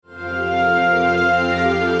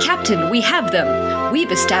Captain, we have them!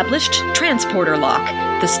 We've established Transporter Lock,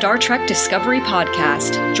 the Star Trek Discovery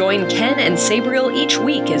podcast. Join Ken and Sabriel each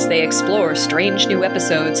week as they explore strange new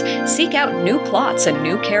episodes, seek out new plots and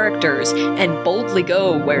new characters, and boldly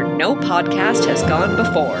go where no podcast has gone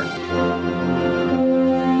before.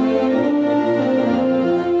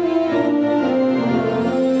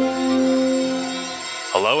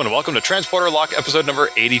 Hello and welcome to Transporter Lock episode number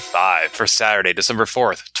 85 for Saturday, December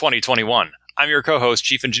 4th, 2021. I'm your co-host,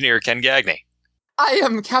 Chief Engineer Ken Gagney. I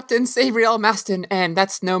am Captain Sabriel Maston, and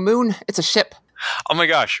that's no moon, it's a ship. Oh my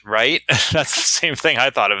gosh, right? That's the same thing I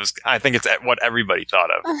thought of. I think it's what everybody thought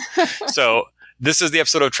of. So this is the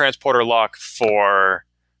episode of Transporter Lock for...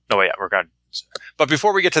 No, wait, we're going to... But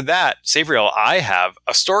before we get to that, Sabriel, I have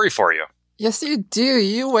a story for you. Yes, you do.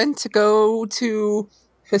 You went to go to...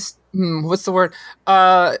 what's the word?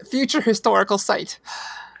 Future historical site.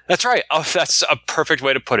 That's right. Oh, that's a perfect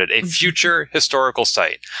way to put it. A future historical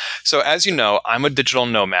site. So as you know, I'm a digital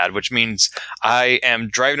nomad, which means I am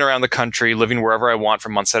driving around the country, living wherever I want for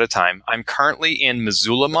months at a time. I'm currently in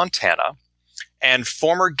Missoula, Montana, and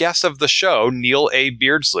former guest of the show, Neil A.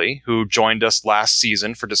 Beardsley, who joined us last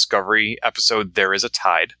season for Discovery episode There Is a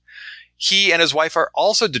Tide. He and his wife are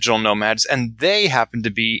also digital nomads, and they happen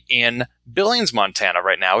to be in Billings, Montana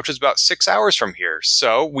right now, which is about 6 hours from here.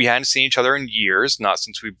 So we hadn't seen each other in years, not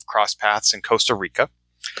since we've crossed paths in Costa Rica.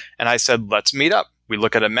 And I said, let's meet up. We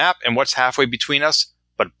look at a map, and what's halfway between us?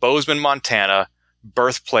 But Bozeman, Montana,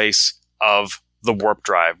 birthplace of the warp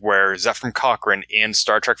drive, where Zefram Cochrane in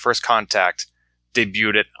Star Trek First Contact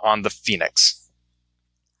debuted it on the Phoenix.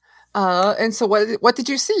 And so what did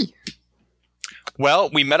you see?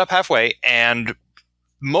 Well, we met up halfway, and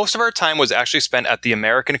most of our time was actually spent at the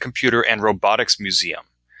American Computer and Robotics Museum.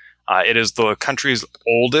 It is the country's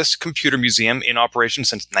oldest computer museum in operation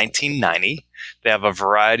since 1990. They have a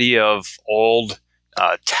variety of old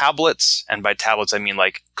tablets, and by tablets I mean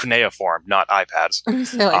like cuneiform, not iPads.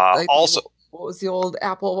 Also, what was the old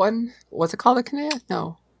Apple one? What's it called? A cuneiform?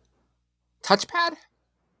 No. Touchpad?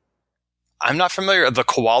 I'm not familiar. The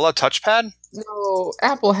Koala touchpad? No,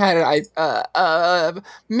 Apple had it.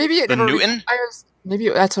 Maybe it. The Newton? Maybe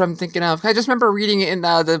that's what I'm thinking of. I just remember reading it in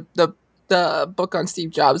the book on Steve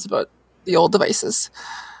Jobs about the old devices.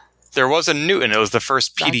 There was a Newton. It was the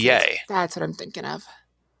first PDA. That's what I'm thinking of.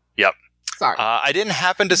 Yep. Sorry. I didn't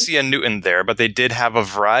happen to see a Newton there, but they did have a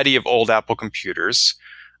variety of old Apple computers.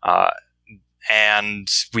 And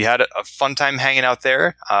we had a fun time hanging out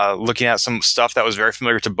there, looking at some stuff that was very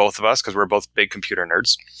familiar to both of us because we're both big computer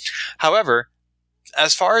nerds. However,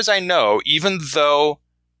 as far as I know, even though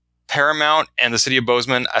Paramount and the city of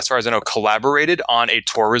Bozeman, as far as I know, collaborated on a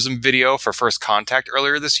tourism video for First Contact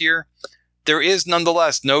earlier this year, there is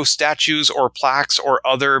nonetheless no statues or plaques or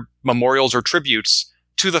other memorials or tributes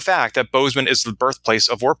to the fact that Bozeman is the birthplace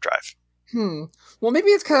of Warp Drive. Well,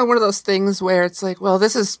 maybe it's kind of one of those things where it's like, well,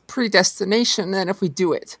 this is predestination, and if we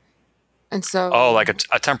do it. And so... Oh, like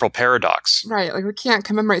a temporal paradox. Right, like we can't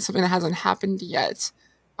commemorate something that hasn't happened yet.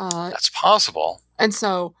 That's possible. And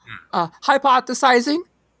so, hypothesizing,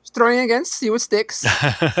 throwing against, see what sticks.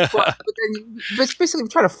 but basically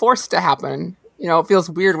try to force it to happen. You know, it feels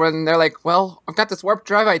weird when they're like, well, I've got this warp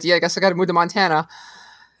drive idea, I guess I gotta move to Montana.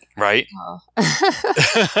 Right.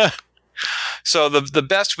 So the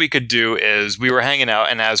best we could do is we were hanging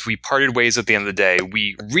out, and as we parted ways at the end of the day,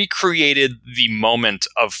 we recreated the moment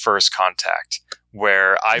of First Contact,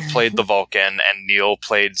 where I played the Vulcan and Neil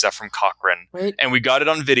played Zefram Cochrane. Wait. And we got it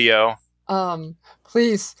on video.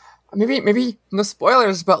 Please, maybe no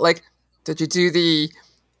spoilers, but like, did you do the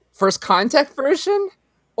First Contact version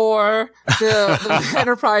or the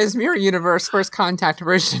Enterprise Mirror Universe First Contact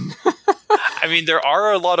version? I mean, there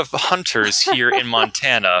are a lot of hunters here in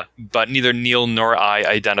Montana, but neither Neil nor I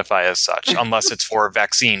identify as such, unless it's for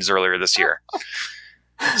vaccines earlier this year.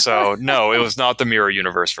 So, no, it was not the Mirror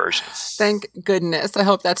Universe version. Thank goodness. I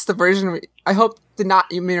hope that's the version. I hope the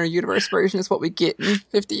not Mirror Universe version is what we get in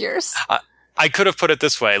 50 years. I could have put it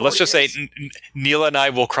this way. Let's just say Neil and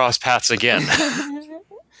I will cross paths again.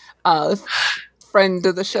 Friend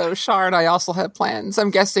of the show, Shar, and I also have plans.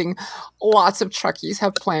 I'm guessing lots of Trekkies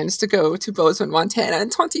have plans to go to Bozeman, Montana in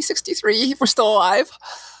 2063 if we're still alive.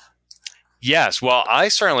 Yes, well, I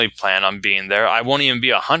certainly plan on being there. I won't even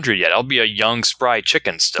be 100 yet. I'll be a young, spry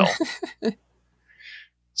chicken still.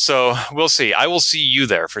 So we'll see. I will see you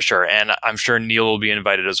there for sure, and I'm sure Neil will be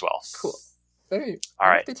invited as well. Cool. All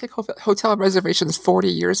right. They take hotel reservations 40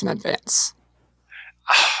 years in advance.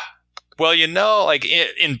 Well, like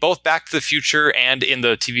in both Back to the Future and in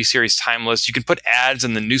the TV series Timeless, you can put ads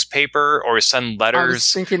in the newspaper or send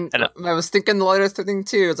letters. I was thinking the letters thing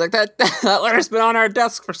too. It's like that letter's been on our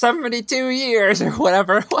desk for 72 years or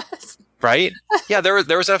whatever it was. Right? Yeah, there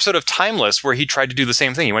was an episode of Timeless where he tried to do the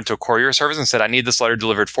same thing. He went to a courier service and said, I need this letter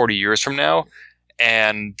delivered 40 years from now.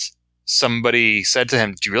 And somebody said to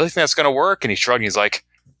him, do you really think that's going to work? And he shrugged and he's like,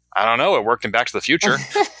 I don't know. It worked in Back to the Future.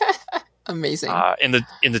 Amazing. In the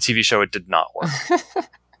TV show, it did not work.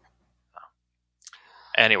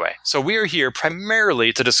 Anyway, so we are here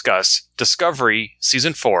primarily to discuss Discovery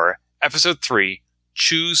Season 4, Episode 3,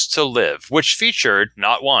 Choose to Live, which featured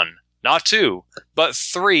not one, not two, but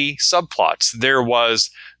three subplots. There was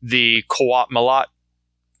the Qowat Milat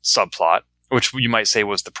subplot, which you might say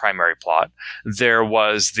was the primary plot. There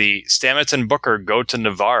was the Stamets and Booker go to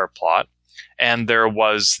Navarre plot. And there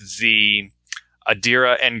was the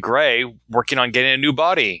Adira and Gray working on getting a new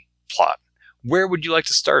body plot. Where would you like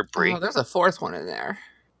to start, Bree? Oh, there's a fourth one in there.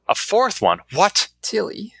 A fourth one? What?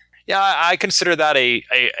 Tilly. Yeah, I consider that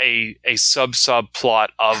a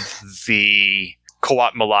sub-plot of the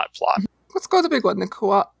Qowat Milat plot. Let's go to the big one, the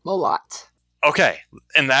Qowat Milat. Okay,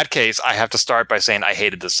 in that case, I have to start by saying I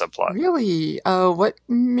hated this subplot. Really? What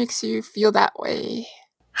makes you feel that way?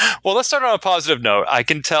 Well, let's start on a positive note. I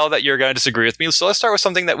can tell that you're going to disagree with me, so let's start with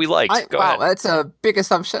something that we liked. Go ahead. Wow, that's a big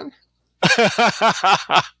assumption.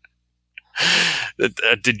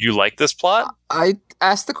 Did you like this plot? I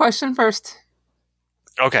asked the question first.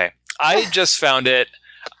 Okay. I just found it...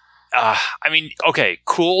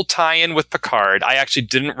 cool tie-in with Picard. I actually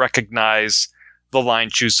didn't recognize the line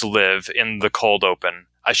 "Choose to Live" in the cold open.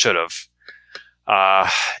 I should have.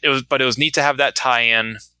 It was neat to have that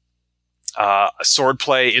tie-in.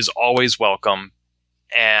 Swordplay is always welcome,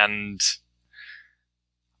 and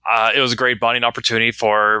it was a great bonding opportunity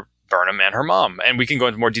for Burnham and her mom. And we can go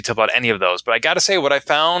into more detail about any of those. But I got to say, what I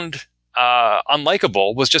found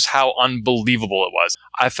unlikable was just how unbelievable it was.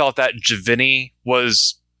 I felt that Javini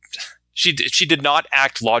was... She did not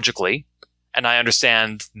act logically, and I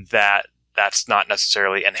understand that that's not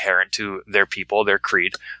necessarily inherent to their people, their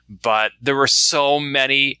creed, but there were so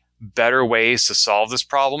many better ways to solve this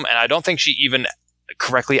problem, and I don't think she even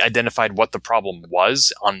correctly identified what the problem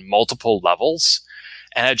was on multiple levels,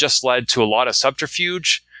 and it just led to a lot of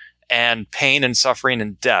subterfuge and pain and suffering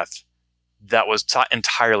and death that was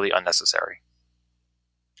entirely unnecessary.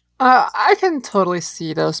 I can totally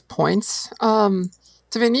see those points.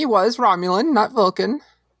 Davini was Romulan, not Vulcan.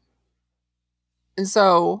 And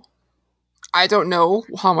so, I don't know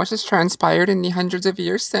how much has transpired in the hundreds of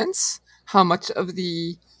years since. How much of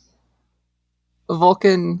the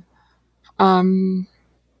Vulcan, not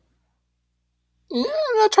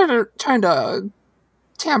trying to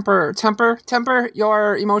temper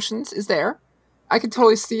your emotions is there. I could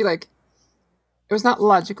totally see, like, it was not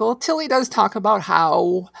logical. Tilly does talk about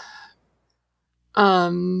how,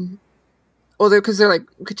 because they're like,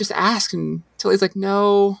 we could just ask, and Tilly's like,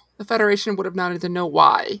 no, the Federation would have wanted to know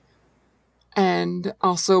why. And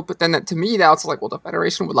also, but then to me, that's like, well, the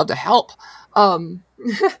Federation would love to help.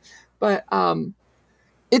 But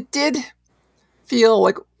it did feel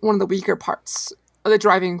like one of the weaker parts of the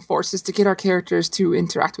driving force is to get our characters to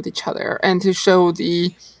interact with each other and to show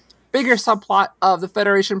the bigger subplot of the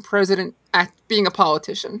Federation president being a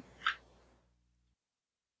politician.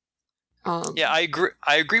 I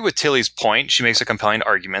agree with Tilly's point. She makes a compelling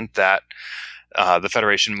argument that the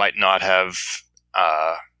Federation might not have...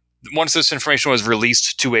 once this information was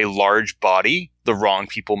released to a large body, the wrong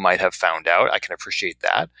people might have found out. I can appreciate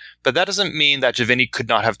that. But that doesn't mean that Javini could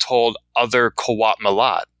not have told other Qowat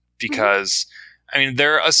Milat, because,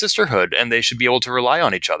 they're a sisterhood, and they should be able to rely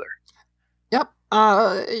on each other. Yep.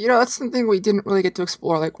 That's something we didn't really get to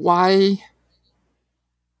explore. Like, why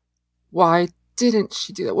didn't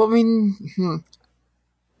she do that? Well,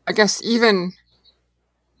 I guess even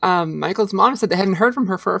Michael's mom said they hadn't heard from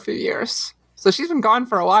her for a few years. So she's been gone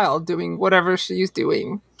for a while doing whatever she's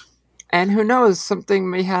doing. And who knows, something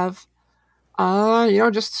may have,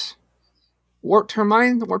 just warped her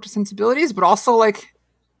mind, warped her sensibilities, but also, like,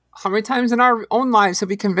 how many times in our own lives have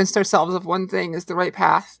we convinced ourselves of one thing is the right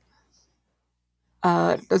path?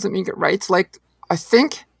 Doesn't mean get right. Like, I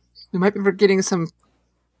think we might be forgetting some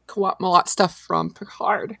Qowat Milat stuff from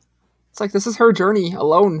Picard. It's like, this is her journey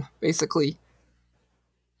alone, basically.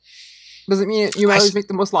 Doesn't mean you always make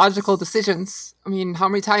the most logical decisions. How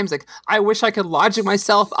many times, like, I wish I could logic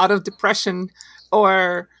myself out of depression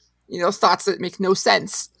or, thoughts that make no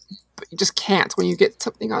sense. But you just can't when you get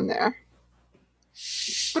something on there.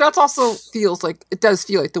 But that also it does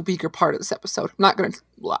feel like the weaker part of this episode. I'm not going to,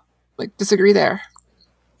 disagree there.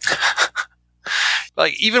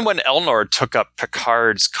 like even when Elnor took up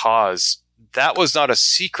Picard's cause, that was not a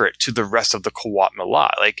secret to the rest of the Qowat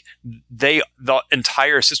Milat. Like the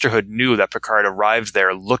entire Sisterhood knew that Picard arrived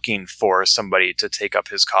there looking for somebody to take up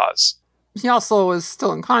his cause. He also was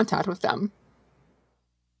still in contact with them.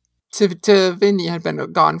 Vinny had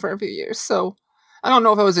been gone for a few years, so I don't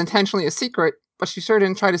know if it was intentionally a secret, but she sure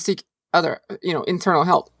didn't try to seek other, internal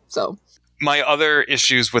help. So my other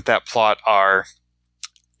issues with that plot are,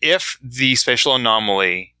 if the spatial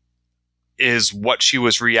anomaly is what she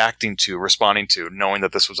was responding to, knowing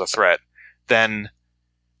that this was a threat, then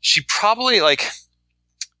she probably,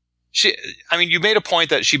 you made a point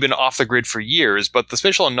that she'd been off the grid for years, but the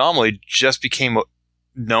spatial anomaly just became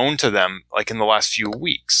known to them, in the last few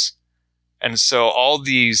weeks. And so all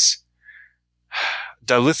these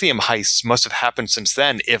dilithium heists must have happened since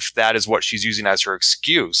then, if that is what she's using as her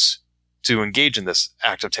excuse to engage in this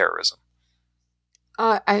act of terrorism.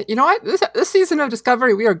 You know what? This season of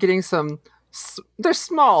Discovery, we are getting some. They're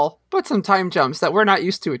small, but some time jumps that we're not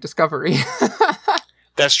used to at Discovery.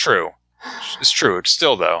 That's true. It's true. It's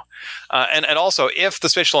still, though. And also, if the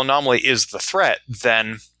spatial anomaly is the threat,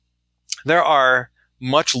 then there are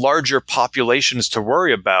much larger populations to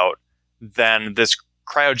worry about than this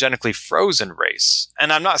cryogenically frozen race.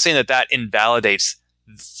 And I'm not saying that invalidates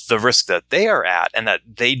the risk that they are at and that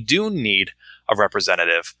they do need a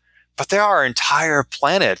representative. But there are entire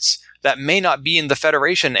planets that may not be in the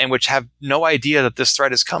Federation and which have no idea that this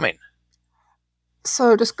threat is coming.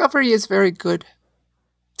 So Discovery is very good,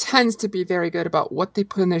 tends to be very good about what they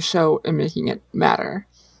put in their show and making it matter.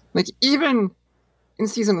 Even in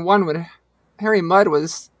season 1 when Harry Mudd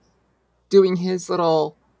was doing his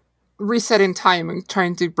little reset in time and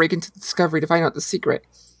trying to break into the Discovery to find out the secret,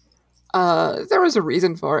 there was a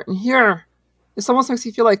reason for it. And here, it almost makes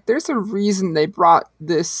you feel like there's a reason they brought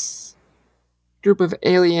this group of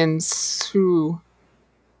aliens who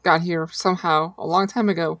got here somehow a long time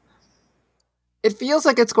ago. It feels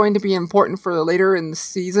like it's going to be important for later in the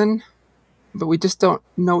season, but we just don't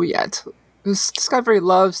know yet. This Discovery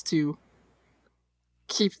loves to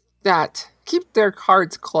keep their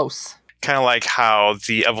cards close. Kind of like how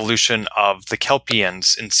the evolution of the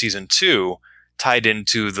Kelpians in season 2 tied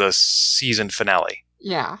into the season finale.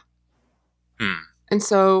 Yeah. And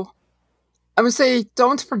so I would say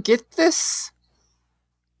don't forget this.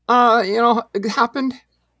 It happened.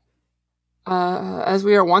 As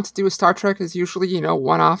we are wont to do with Star Trek, is usually,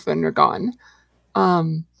 one-off and they're gone.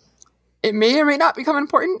 It may or may not become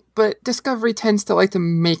important, but Discovery tends to like to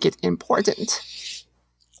make it important.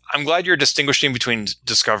 I'm glad you're distinguishing between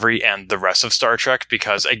Discovery and the rest of Star Trek,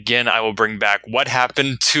 because, again, I will bring back what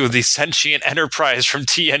happened to the sentient Enterprise from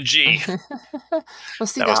TNG. Well,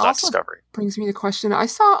 see, that was not Discovery. Brings me to question. I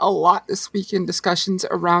saw a lot this week in discussions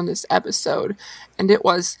around this episode, and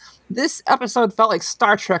this episode felt like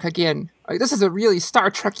Star Trek again. This is a really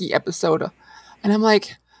Star Trek-y episode. And I'm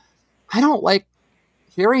like, I don't like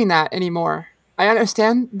hearing that anymore. I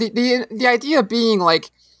understand the idea being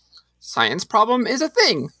science problem is a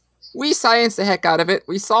thing. We science the heck out of it.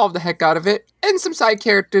 We solve the heck out of it. And some side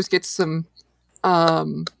characters get some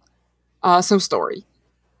story.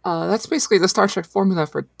 That's basically the Star Trek formula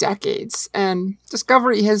for decades. And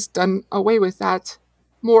Discovery has done away with that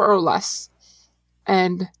more or less.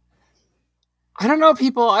 And I don't know,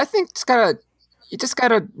 people. I think you just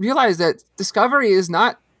gotta realize that Discovery is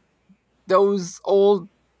not those old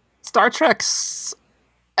Star Treks.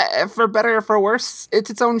 For better or for worse, it's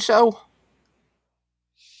its own show.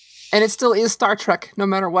 And it still is Star Trek, no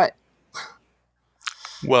matter what.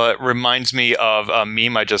 Well, it reminds me of a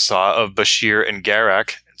meme I just saw of Bashir and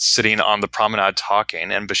Garak sitting on the promenade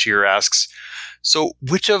talking, and Bashir asks, "So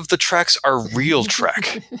which of the Treks are real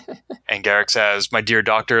Trek?" And Garak says, "My dear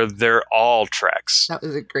doctor, they're all Treks." That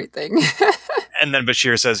was a great thing. And then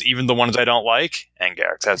Bashir says, "Even the ones I don't like?" And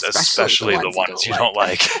Garak says, especially the ones you don't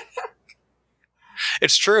like.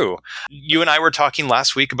 It's true. You and I were talking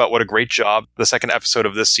last week about what a great job the second episode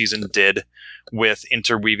of this season did with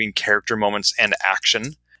interweaving character moments and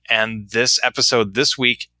action. And this episode this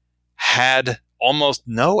week had almost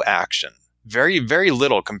no action. Very, very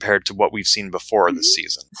little compared to what we've seen before this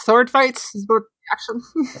season. Sword fights is both action.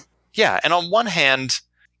 Yeah, and on one hand,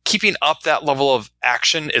 keeping up that level of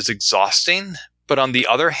action is exhausting. But on the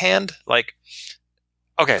other hand,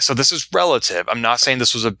 okay, so this is relative. I'm not saying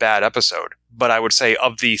this was a bad episode, but I would say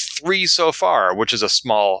of the 3 so far, which is a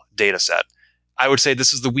small data set, I would say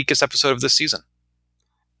this is the weakest episode of this season.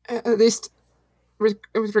 At least with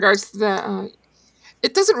regards to that,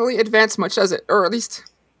 it doesn't really advance much, does it? Or at least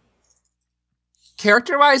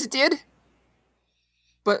character-wise it did.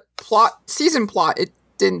 But season plot, it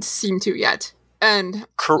didn't seem to yet. And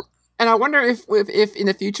And I wonder if in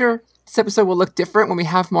the future this episode will look different when we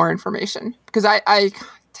have more information. Because I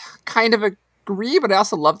kind of agree, but I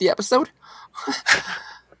also love the episode,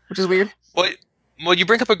 which is weird. Well, you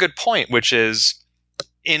bring up a good point, which is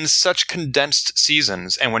in such condensed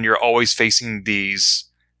seasons, and when you're always facing these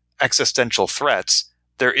existential threats,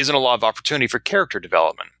 there isn't a lot of opportunity for character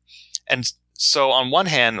development. And so on one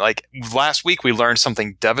hand, like last week, we learned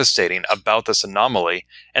something devastating about this anomaly,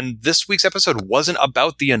 and this week's episode wasn't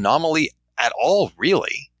about the anomaly at all,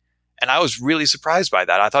 really. And I was really surprised by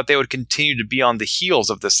that. I thought they would continue to be on the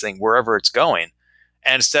heels of this thing wherever it's going.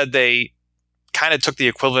 And instead, they kind of took the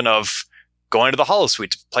equivalent of going to the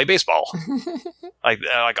holosuite to play baseball. like,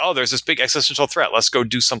 oh, there's this big existential threat. Let's go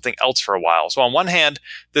do something else for a while. So on one hand,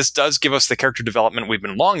 this does give us the character development we've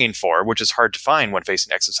been longing for, which is hard to find when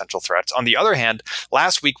facing existential threats. On the other hand,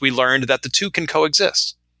 last week we learned that the two can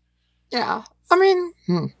coexist. Yeah. I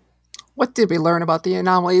mean, what did we learn about the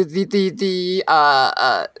anomaly? The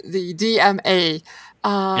DMA.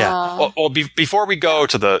 Yeah. Well, before we go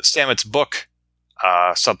to the Stamets book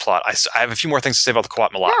subplot, I have a few more things to say about the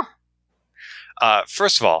Qowat Milat. Yeah.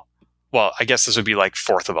 First of all, well, I guess this would be like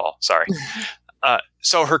fourth of all. Sorry.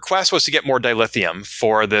 So her quest was to get more dilithium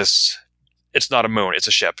for this. It's not a moon, it's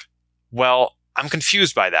a ship. Well, I'm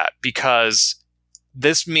confused by that because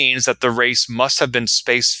this means that the race must have been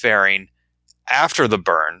spacefaring after the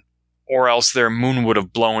burn, or else their moon would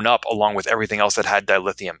have blown up along with everything else that had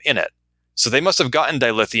dilithium in it. So they must have gotten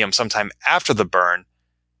dilithium sometime after the burn,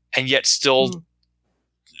 and yet still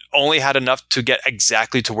only had enough to get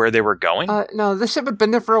exactly to where they were going? No, the ship had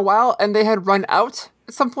been there for a while, and they had run out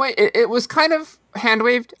at some point. It was kind of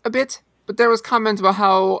hand-waved a bit, but there was comments about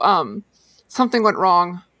how something went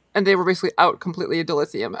wrong, and they were basically out completely of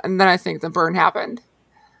dilithium. And then I think the burn happened.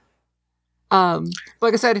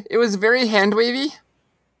 Like I said, it was very hand-wavy,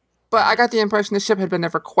 but I got the impression the ship had been there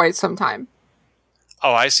for quite some time.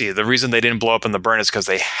 Oh, I see. The reason they didn't blow up in the burn is because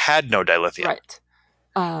they had no dilithium. Right.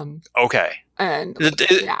 Okay. And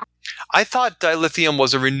yeah. I thought dilithium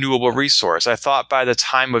was a renewable resource. I thought by the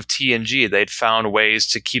time of TNG, they'd found ways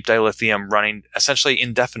to keep dilithium running essentially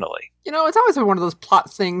indefinitely. You know, it's always been one of those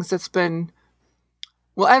plot things that's been...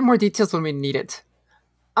 We'll add more details when we need it.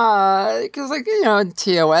 Because, like, you know, in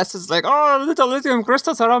TOS, it's like, oh, the dilithium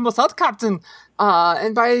crystals are almost out, Captain.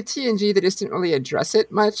 And by TNG, they just didn't really address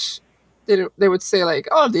it much. They would say, like,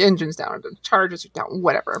 oh, the engine's down, the charges are down,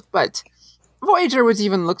 whatever. But Voyager would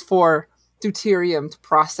even look for deuterium to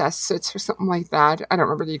process it or something like that. I don't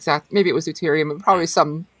remember the exact... Maybe it was deuterium and probably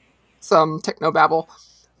some technobabble.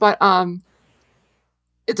 But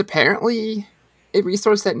it's apparently a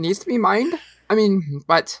resource that needs to be mined. I mean,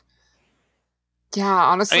 but... Yeah,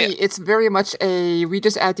 honestly, it's very much we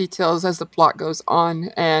just add details as the plot goes on,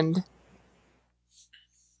 and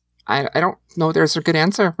I don't know there's a good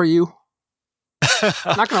answer for you.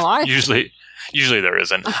 Not gonna lie. Usually there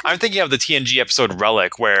isn't. I'm thinking of the TNG episode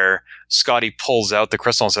Relic, where Scotty pulls out the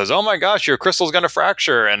crystal and says, "Oh my gosh, your crystal's gonna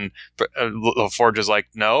fracture," and LaForge is like,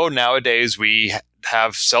 "No, nowadays we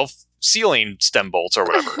have self-sealing stem bolts or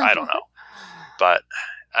whatever." I don't know, but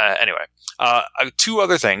anyway. Two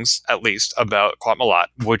other things, at least, about Qowat Milat,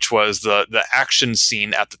 which was the action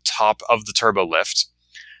scene at the top of the turbo lift.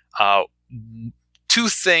 Two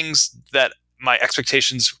things that my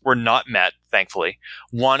expectations were not met, thankfully.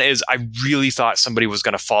 One is I really thought somebody was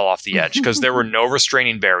going to fall off the edge because there were no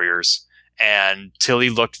restraining barriers, and Tilly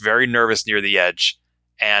looked very nervous near the edge,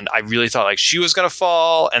 and I really thought like she was going to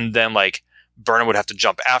fall, and then like Burnham would have to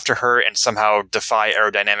jump after her and somehow defy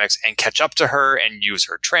aerodynamics and catch up to her and use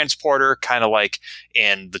her transporter, kind of like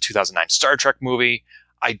in the 2009 Star Trek movie.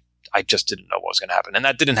 I just didn't know what was going to happen, and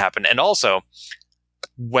that didn't happen. And also,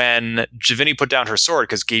 when Javini put down her sword,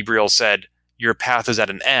 because Gabriel said, "Your path is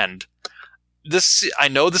at an end," I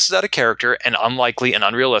know this is out of character and unlikely and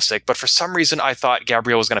unrealistic, but for some reason I thought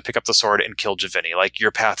Gabriel was going to pick up the sword and kill Javini. Like,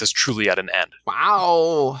 your path is truly at an end.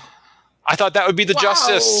 Wow. I thought that would be the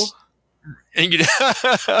justice. And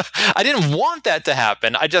I didn't want that to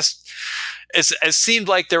happen. It seemed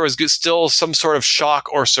like there was still some sort of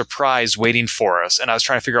shock or surprise waiting for us, and I was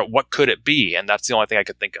trying to figure out what could it be, and that's the only thing I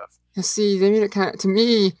could think of. You see, they made it kind of, to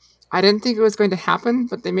me, I didn't think it was going to happen,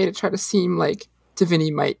 but they made it try to seem like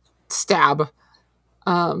Davini might stab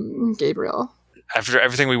Gabriel. After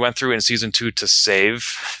everything we went through in season 2 to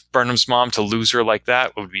save Burnham's mom, to lose her like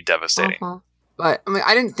that would be devastating. Uh-huh. But I mean,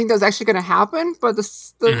 I didn't think that was actually going to happen. But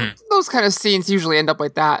those kind of scenes usually end up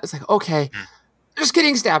like that. It's like, okay, just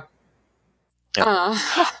getting stabbed. Yep.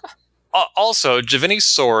 Also, Javini's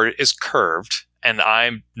sword is curved, and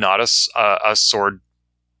I'm not a sword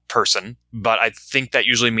person, but I think that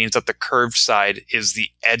usually means that the curved side is the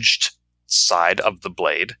edged side of the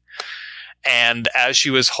blade. And as she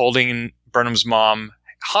was holding Burnham's mom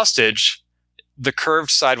hostage, the curved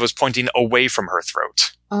side was pointing away from her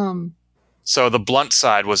throat. So the blunt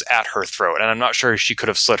side was at her throat, and I'm not sure she could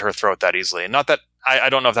have slit her throat that easily. Not that I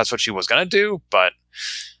don't know if that's what she was going to do, but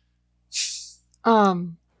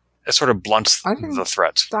it sort of blunts the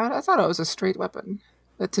threat. I thought it was a straight weapon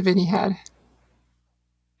that Tavini had.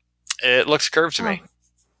 It looks curved to me.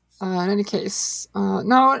 In any case,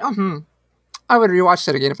 no. I would rewatch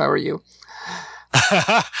it again if I were you.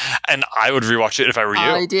 And I would rewatch it if I were you.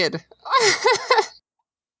 I did.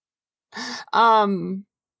 All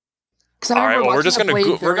right. Well, we're just gonna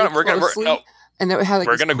we're gonna and it had like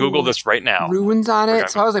we're gonna Google this right now. Ruins on it,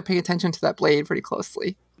 so I was like paying attention to that blade pretty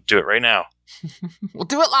closely. Do it right now. We'll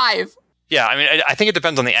do it live. Yeah, I mean, I think it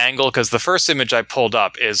depends on the angle because the first image I pulled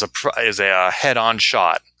up is a head-on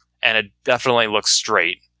shot, and it definitely looks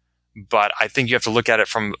straight. But I think you have to look at it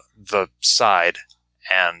from the side,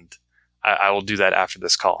 and I will do that after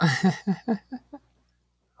this call.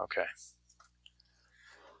 Okay,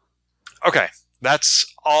 that's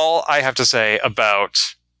all I have to say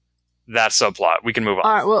about that subplot. We can move on.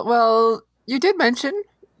 All right. Well, you did mention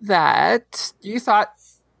that you thought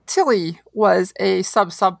Tilly was a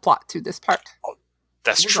subplot to this part. Oh,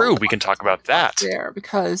 that's true. We can talk about that there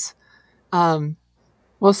because,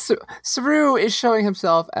 Saru is showing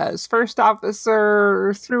himself as first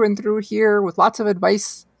officer through and through here with lots of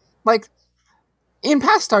advice. Like in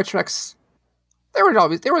past Star Treks, there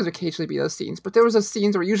would occasionally be those scenes, but there was those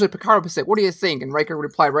scenes where usually Picard would say, "What do you think?" and Riker would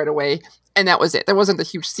reply right away, and that was it. There wasn't a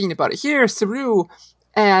huge scene about it. Here, Saru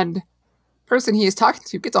and person he is talking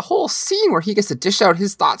to gets a whole scene where he gets to dish out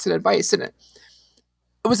his thoughts and advice in it.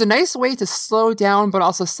 It was a nice way to slow down, but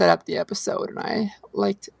also set up the episode, and I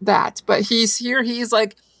liked that. But he's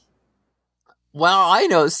like, well, I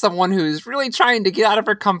know someone who's really trying to get out of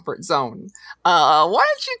her comfort zone. Why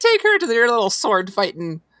don't you take her to their little sword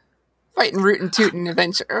fighting rootin' tootin'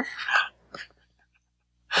 adventure?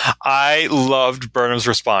 I loved Burnham's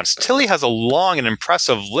response. Tilly has a long and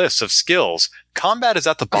impressive list of skills. Combat is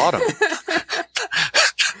at the bottom.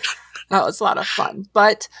 That was a lot of fun.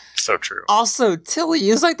 But so true. Also, Tilly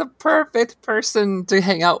is like the perfect person to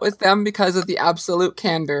hang out with them because of the absolute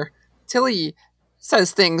candor. Tilly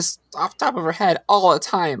says things off the top of her head all the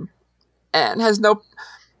time and has no...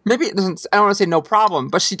 Maybe it doesn't... I don't want to say no problem,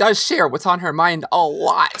 but she does share what's on her mind a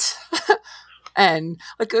lot. And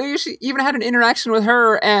like she even had an interaction with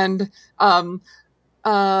her and Vulcan,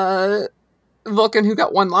 who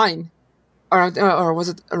got one line, or was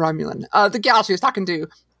it a Romulan? The gal she was talking to.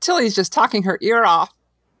 Tilly's just talking her ear off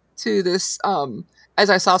to this. As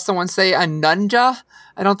I saw someone say, a nunja.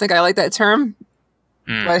 I don't think I like that term,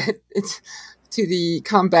 but it's to the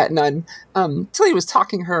combat nun. Tilly was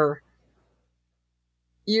talking her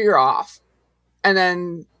ear off, and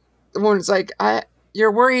then the woman's like,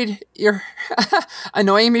 "You're worried, you're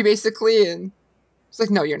annoying me, basically," and it's like,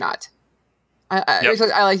 "No, you're not.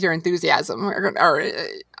 I like your enthusiasm, or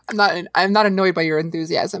I'm not annoyed by your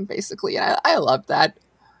enthusiasm, basically," and I love that.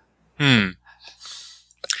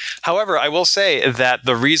 However, I will say that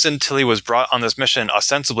the reason Tilly was brought on this mission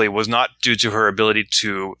ostensibly was not due to her ability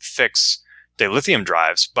to fix dilithium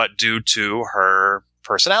drives, but due to her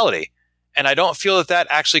personality, and I don't feel that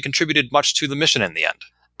actually contributed much to the mission in the end.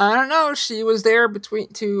 I don't know. She was there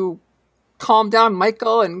to calm down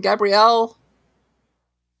Michael and Gabrielle.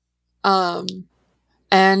 And,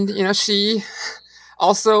 she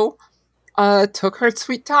also took her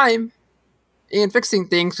sweet time in fixing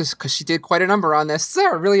things just because she did quite a number on this.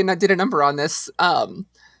 Sarah really did a number on this.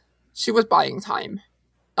 She was buying time.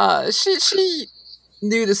 She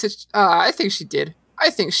knew the situation. I think she did. I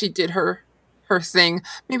think she did her thing.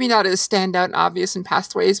 Maybe not as standout and obvious in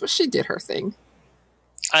past ways, but she did her thing.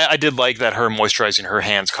 I did like that her moisturizing her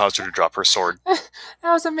hands caused her to drop her sword.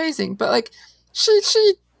 That was amazing. But like, she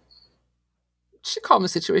calmed the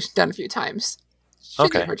situation down a few times. She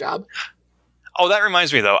did her job. Oh, that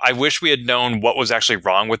reminds me though. I wish we had known what was actually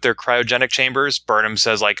wrong with their cryogenic chambers. Burnham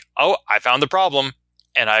says like, "Oh, I found the problem,"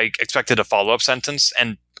 and I expected a follow-up sentence,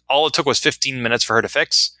 and all it took was 15 minutes for her to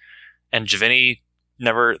fix, and Giovanni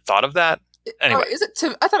never thought of that. Anyway, is it?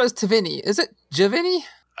 I thought it was Tavini. Is it Giovanni?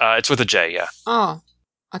 It's with a J, yeah. Oh,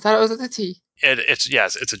 I thought it was with a T.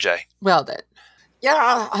 It's a J. Well then,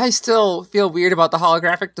 yeah, I still feel weird about the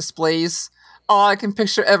holographic displays. All I can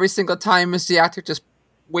picture every single time is the actor just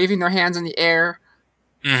waving their hands in the air.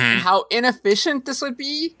 And how inefficient this would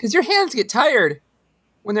be, because your hands get tired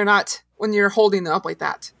when you're holding them up like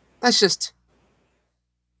that. That's just.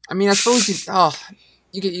 I mean, I suppose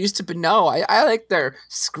you get used to, but no, I like their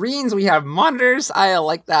screens. We have monitors. I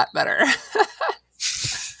like that better.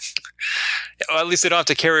 at least they don't have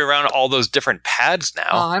to carry around all those different pads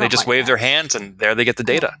now. They just wave their hands and there they get the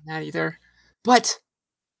data. Not either. But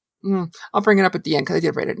I'll bring it up at the end because I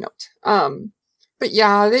did write a note. But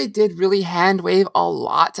yeah, they did really hand wave a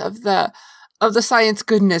lot of the science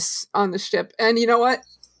goodness on the ship. And you know what?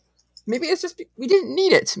 Maybe it's just we didn't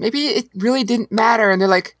need it. Maybe it really didn't matter. And they're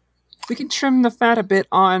like, we can trim the fat a bit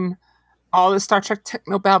on all the Star Trek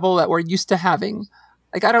technobabble that we're used to having.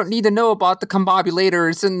 Like, I don't need to know about the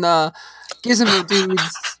combobulators and the gizmo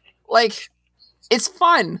dudes. Like, it's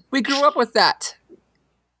fun. We grew up with that.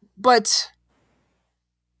 But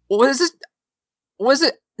was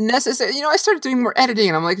it necessary? You know, I started doing more editing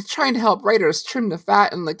and I'm like trying to help writers trim the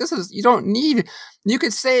fat and like, you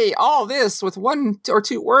could say all this with 1 or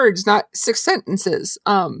 2 words, not 6 sentences.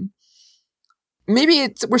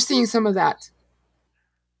 Maybe we're seeing some of that.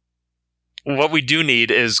 What we do need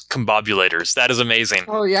is combobulators. That is amazing.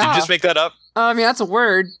 Oh yeah. Did you just make that up? I mean, that's a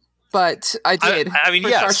word, but I did. I mean,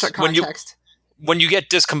 yes. Star Trek context. When you get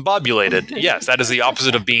discombobulated, yes, that is the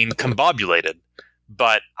opposite of being combobulated.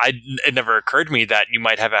 But it never occurred to me that you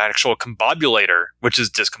might have an actual combobulator, which is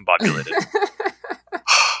discombobulated.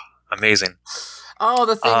 Amazing. Oh,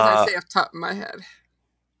 the things I say off the top of my head.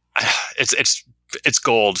 It's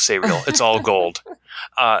gold, Sabriel. It's all gold.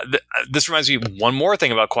 This reminds me one more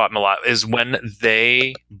thing about Qowat Milat is when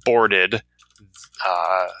they boarded.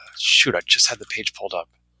 Shoot, I just had the page pulled up.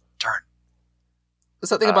 Darn.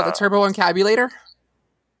 Something about the turbo encabulator?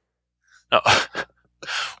 No.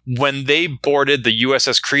 When they boarded the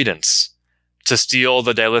USS Credence to steal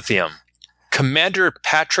the dilithium, Commander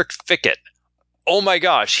Patrick Fickett, oh my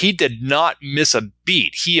gosh, he did not miss a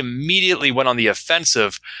beat. He immediately went on the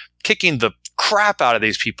offensive, kicking the crap out of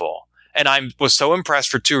these people. And I was so impressed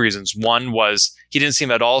for 2 reasons. One was he didn't seem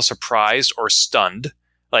at all surprised or stunned.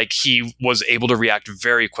 Like, he was able to react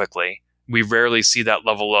very quickly. We rarely see that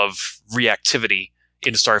level of reactivity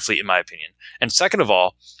in Starfleet, in my opinion. And second of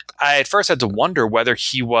all, I at first had to wonder whether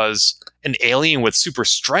he was an alien with super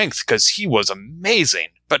strength because he was amazing.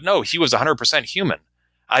 But no, he was 100% human.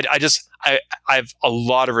 I have a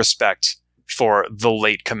lot of respect for the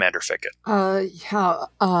late Commander Fickett. Yeah.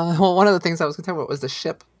 Well, one of the things I was going to talk about was the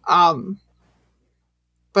ship. But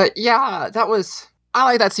yeah, I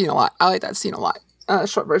like that scene a lot.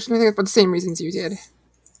 Short version, I think it's for the same reasons you did.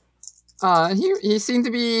 He seemed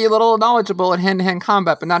to be a little knowledgeable in hand-to-hand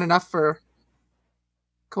combat, but not enough for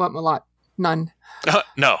Qowat Milat. None. No.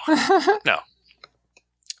 No. All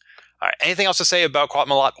right. Anything else to say about Qowat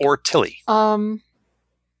Milat or Tilly?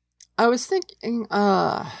 I was thinking,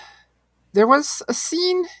 there was a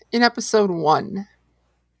scene in episode 1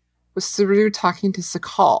 with Saru talking to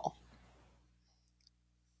Sakal.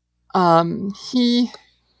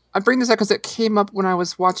 I bring this up because it came up when I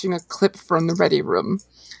was watching a clip from the Ready Room.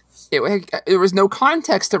 There was no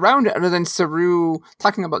context around it other than Saru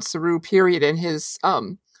talking about Saru, period, and his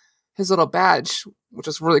little badge, which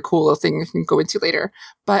is a really cool little thing we can go into later.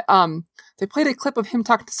 But they played a clip of him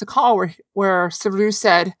talking to Sakal where Saru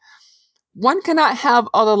said, "One cannot have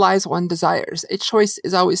all the lives one desires. A choice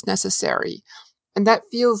is always necessary." And that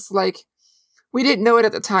feels like we didn't know it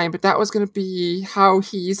at the time, but that was going to be how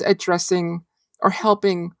he's addressing or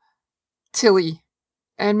helping Tilly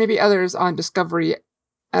and maybe others on Discovery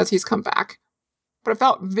as he's come back. But it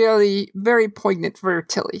felt very, very poignant for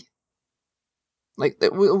Tilly. Like,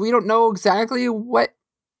 we don't know exactly what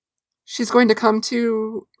she's going to come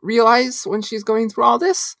to realize when she's going through all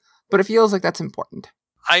this, but it feels like that's important.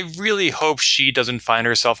 I really hope she doesn't find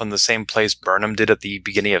herself in the same place Burnham did at the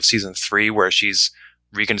beginning of season 3, where she's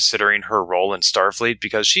reconsidering her role in Starfleet,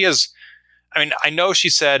 because she is... I mean, I know she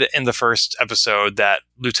said in the first episode that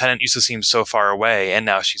Lieutenant used to seem so far away, and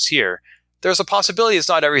now she's here. There's a possibility it's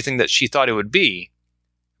not everything that she thought it would be,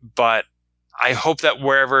 but I hope that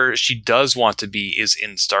wherever she does want to be is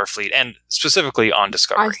in Starfleet, and specifically on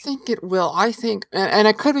Discovery. I think it will. I think, and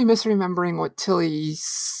I could be misremembering what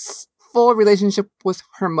Tilly's full relationship with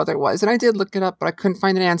her mother was, and I did look it up, but I couldn't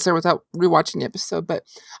find an answer without rewatching the episode. But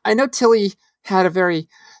I know Tilly had a very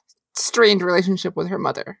strained relationship with her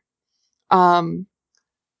mother. But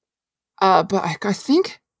I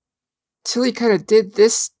think Tilly kind of did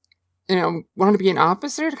this, wanted to be an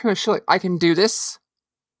officer to kind of show, like, I can do this,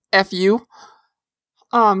 F you,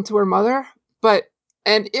 to her mother.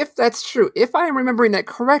 And if that's true, if I am remembering that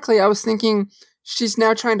correctly, I was thinking she's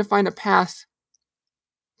now trying to find a path,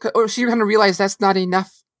 or she kind of realized that's not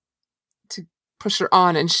enough to push her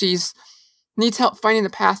on, and she's needs help finding the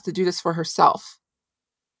path to do this for herself.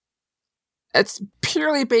 It's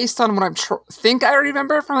purely based on what I think I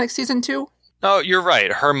remember from, like, season 2. No, you're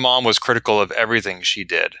right. Her mom was critical of everything she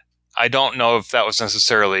did. I don't know if that was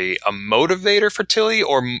necessarily a motivator for Tilly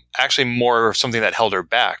or actually more something that held her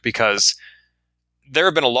back, because there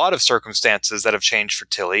have been a lot of circumstances that have changed for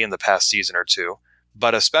Tilly in the past season or two,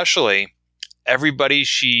 but especially everybody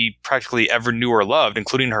she practically ever knew or loved,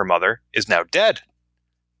 including her mother, is now dead.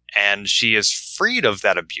 And she is freed of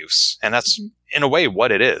that abuse. And that's, in a way,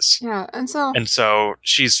 what it is. Yeah, and so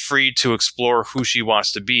she's free to explore who she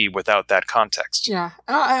wants to be without that context. Yeah,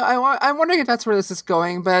 I'm wondering if that's where this is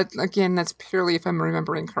going, but again, that's purely if I'm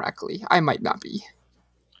remembering correctly. I might not be.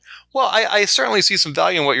 Well, I certainly see some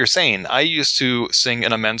value in what you're saying. I used to sing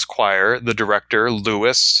in a men's choir. The director,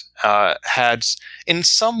 Lewis, had, in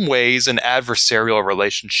some ways, an adversarial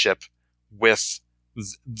relationship with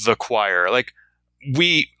the choir. Like,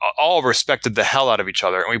 we all respected the hell out of each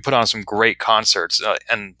other, and we put on some great concerts.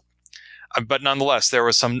 But nonetheless, there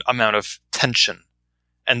was some amount of tension.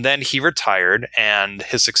 And then he retired, and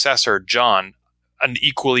his successor, John, an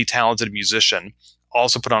equally talented musician,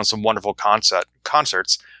 also put on some wonderful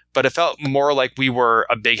concerts. But it felt more like we were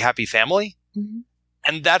a big, happy family. Mm-hmm.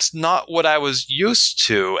 And that's not what I was used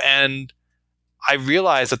to. And I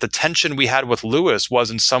realized that the tension we had with Lewis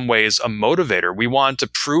was in some ways a motivator. We wanted to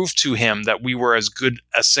prove to him that we were as good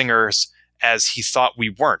as singers as he thought we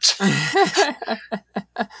weren't.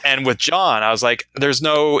 And with John, I was like, there's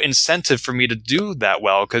no incentive for me to do that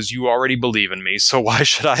well because you already believe in me. So why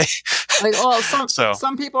should I? Like, well,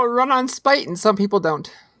 some people run on spite and some people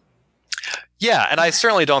don't. Yeah, and I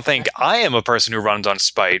certainly don't think I am a person who runs on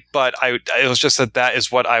spite, but it was just that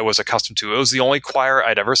is what I was accustomed to. It was the only choir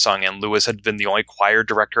I'd ever sung in. Lewis had been the only choir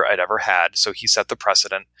director I'd ever had, so he set the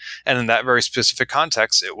precedent. And in that very specific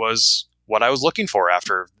context, it was what I was looking for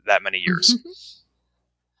after that many years.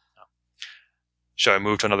 Shall I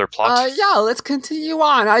move to another plot? Yeah, let's continue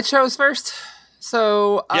on. I chose first.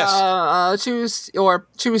 So, yes. choose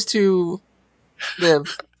to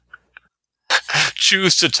live.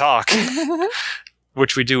 Choose to talk,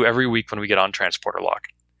 which we do every week when we get on Transporter Lock.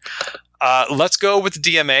 Let's go with the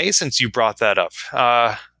DMA since you brought that up.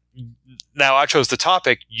 Now I chose the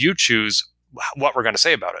topic. You choose what we're going to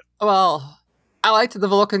say about it. Well, I liked the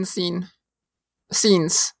Vulcan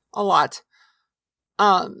scenes a lot.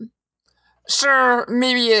 Sure,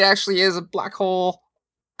 maybe it actually is a black hole.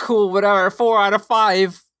 Cool, whatever. 4 out of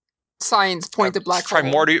 5 signs point to black hole.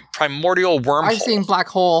 Primordial wormhole. I'm saying black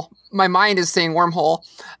hole. My mind is saying wormhole.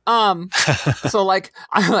 So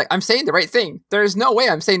I'm saying the right thing. There's no way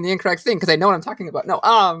I'm saying the incorrect thing because I know what I'm talking about. No,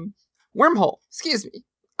 wormhole. Excuse me.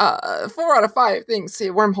 4 out of 5 things say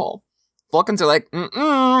wormhole. Vulcans are like,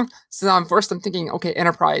 So now I'm thinking, okay,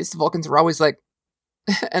 Enterprise. The Vulcans are always like,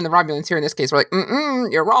 and the Romulans here in this case were like,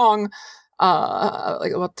 you're wrong.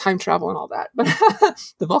 Like about time travel and all that. But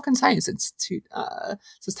the Vulcan Science Institute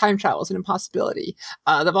says time travel is an impossibility.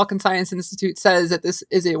 The Vulcan Science Institute says that this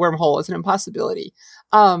is a wormhole, it's an impossibility.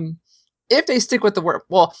 If they stick with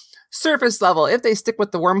surface level, if they stick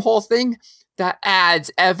with the wormhole thing, that adds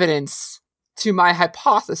evidence to my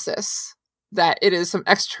hypothesis that it is some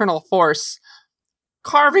external force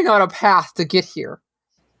carving out a path to get here.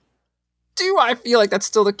 Do I feel like that's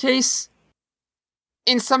still the case?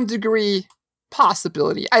 In some degree,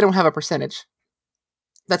 possibility. I don't have a percentage.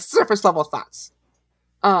 That's surface level thoughts.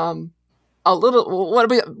 A little. What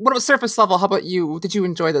about surface level? How about you? Did you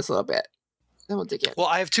enjoy this a little bit? Then we'll dig in. Well,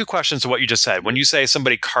 I have 2 questions to what you just said. When you say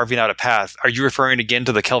somebody carving out a path, are you referring again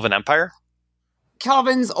to the Kelvin Empire?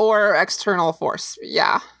 Kelvins or external force?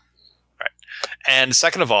 Yeah. Right. And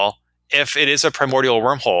second of all, if it is a primordial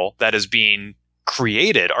wormhole that is being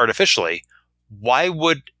created artificially, why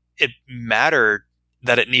would it matter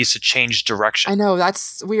that it needs to change direction? I know,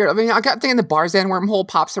 that's weird. I mean, I got thinking the Barzan wormhole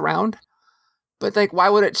pops around, but like, why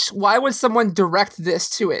would someone direct this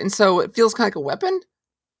to it? And so it feels kind of like a weapon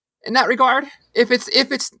in that regard. If it's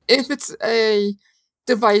a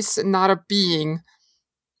device and not a being,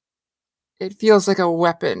 it feels like a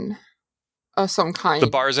weapon of some kind. The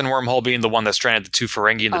Barzan wormhole being the one that stranded the 2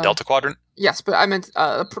 Ferengi in the Delta Quadrant? Yes, but I meant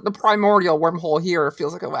the primordial wormhole here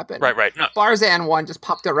feels like a weapon. Right. No. Barzan one just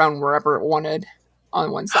popped around wherever it wanted. On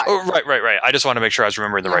one side. Oh, right. I just want to make sure I was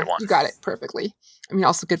remembering the right one. You got it perfectly. I mean,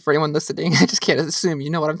 also good for anyone listening. I just can't assume you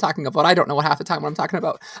know what I'm talking about. I don't know half the time what I'm talking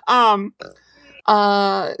about.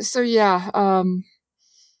 So yeah.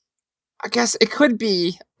 I guess it could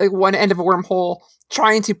be like one end of a wormhole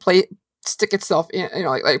trying to stick itself in,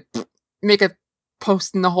 like make a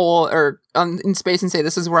post in the hole or in space and say,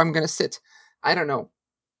 this is where I'm going to sit. I don't know.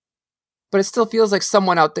 But it still feels like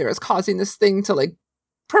someone out there is causing this thing to like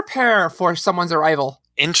prepare for someone's arrival.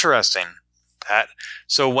 Interesting.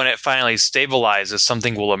 So when it finally stabilizes,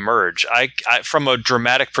 something will emerge. I from a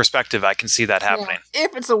dramatic perspective, I can see that happening. Yeah,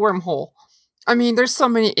 if it's a wormhole. I mean, there's so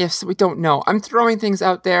many ifs we don't know. I'm throwing things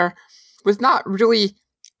out there with not really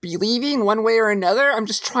believing one way or another. I'm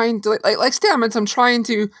just trying to, like Stamets, I'm trying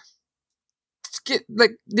to get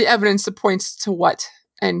like the evidence that points to what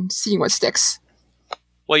and seeing what sticks.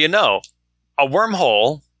 Well, a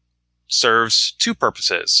wormhole serves two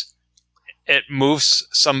purposes. It moves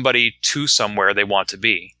somebody to somewhere they want to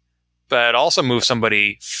be, but it also moves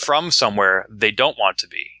somebody from somewhere they don't want to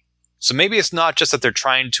be. So maybe it's not just that they're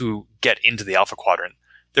trying to get into the Alpha Quadrant.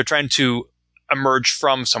 They're trying to emerge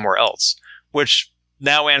from somewhere else, which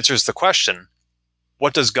now answers the question,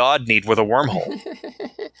 what does God need with a wormhole?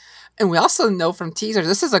 And we also know from teasers,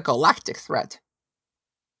 this is a galactic threat.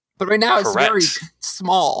 But right now it's very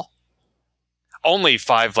small. Only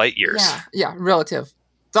 5 light years. Yeah, relative.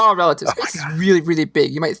 It's all relative. Space is really, really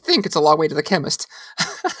big. You might think it's a long way to the chemist.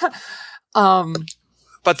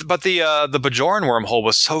 But the Bajoran wormhole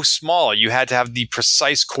was so small, you had to have the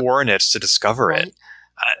precise coordinates to discover it.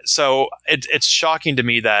 So it's shocking to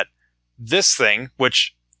me that this thing,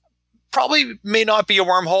 which probably may not be a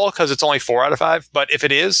wormhole because it's only 4 out of 5, but if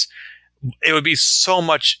it is, it would be so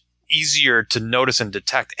much easier to notice and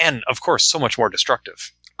detect, and of course, so much more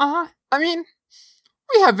destructive. I mean,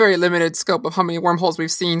 we have very limited scope of how many wormholes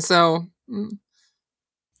we've seen, so...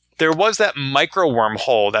 There was that micro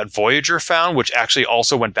wormhole that Voyager found, which actually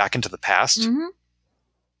also went back into the past. Mm-hmm.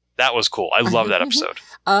 That was cool. I love that episode.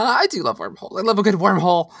 I do love wormholes. I love a good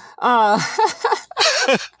wormhole. I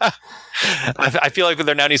feel like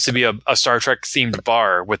there now needs to be a Star Trek themed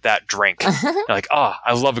bar with that drink. You're like,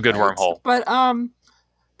 I love a good wormhole. But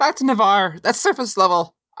back to Navarre. That's surface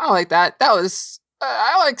level. I like that. That was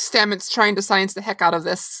I like Stamets trying to science the heck out of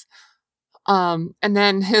this. And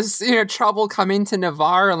then his trouble coming to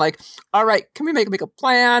Navarre and like, all right, can we make a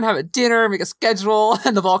plan, have a dinner, make a schedule,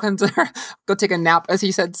 and the Vulcans go take a nap, as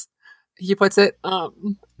he puts it.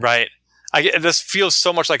 Right. This feels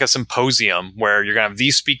so much like a symposium where you're going to have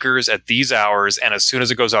these speakers at these hours, and as soon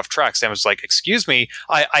as it goes off track, Sam's like, excuse me,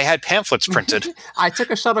 I had pamphlets printed. I took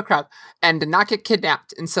a shuttlecraft and did not get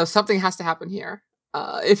kidnapped, and so something has to happen here.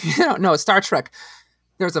 If you don't know, Star Trek,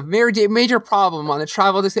 there's a very major problem on the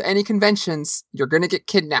travel to any conventions. You're going to get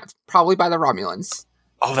kidnapped, probably by the Romulans.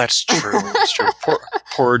 Oh, that's true. That's true.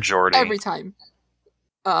 Poor Geordi. Every time.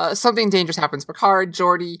 Something dangerous happens. Picard,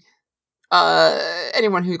 Geordi,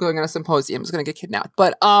 anyone who's going on a symposium is going to get kidnapped.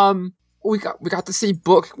 But we got to see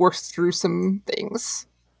Book work through some things.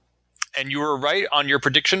 And you were right on your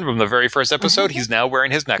prediction from the very first episode. He's now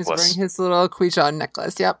wearing his necklace. He's wearing his little Kwijan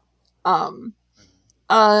necklace. Yep.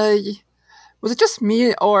 Was it just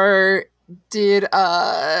me, or did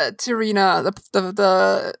T'Rina,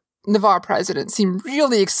 the Navarre president, seem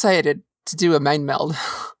really excited to do a mind meld?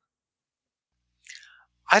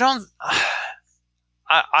 I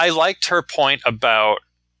liked her point about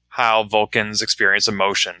how Vulcans experience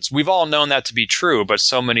emotions. We've all known that to be true, but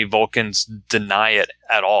so many Vulcans deny it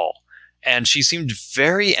at all. And she seemed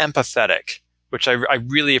very empathetic, which I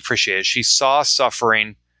really appreciated. She saw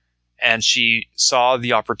suffering, and she saw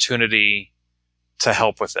the opportunity to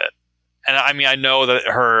help with it. And I mean, I know that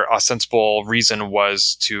her ostensible reason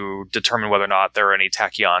was to determine whether or not there were any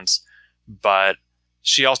tachyons, but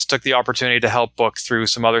she also took the opportunity to help Book through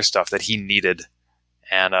some other stuff that he needed.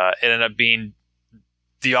 And it ended up being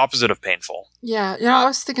the opposite of painful. Yeah, I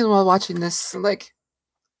was thinking while watching this, like,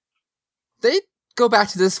 they go back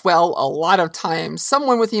to this well a lot of times.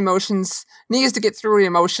 Someone with emotions needs to get through an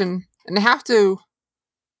emotion, and they have to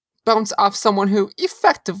bounce off someone who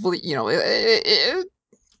effectively,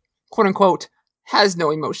 quote unquote, has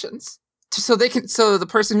no emotions. So the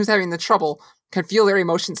person who's having the trouble can feel their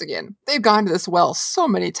emotions again. They've gone to this well so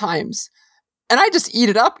many times, and I just eat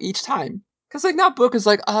it up each time. Because like now Book is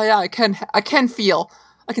like, oh yeah, I can feel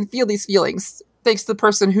these feelings thanks to the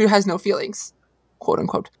person who has no feelings, quote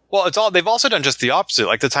unquote. Well, they've also done just the opposite.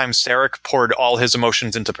 Like the time Sarek poured all his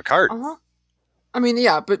emotions into Picard. I mean,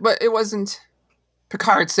 yeah, but it wasn't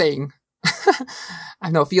Picard saying I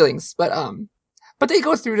have no feelings, but they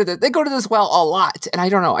go to this well a lot, and I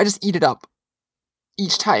don't know, I just eat it up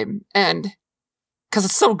each time, and because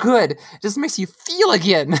it's so good, it just makes you feel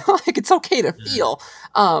again. Like it's okay to feel.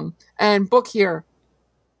 And Book here,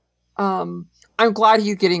 I'm glad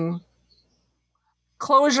he's getting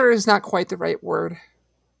closure. Is not quite the right word.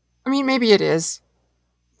 I mean, maybe it is,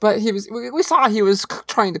 but we saw he was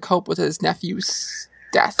trying to cope with his nephew's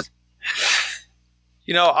death.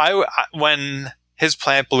 When his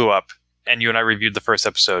planet blew up and you and I reviewed the first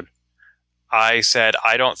episode, I said,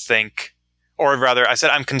 I said,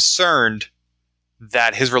 I'm concerned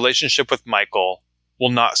that his relationship with Michael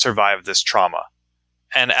will not survive this trauma.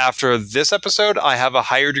 And after this episode, I have a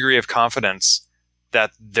higher degree of confidence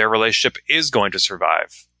that their relationship is going to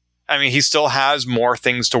survive. I mean, he still has more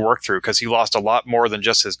things to work through because he lost a lot more than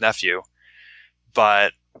just his nephew.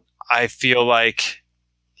 But I feel like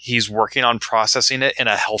he's working on processing it in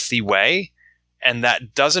a healthy way. And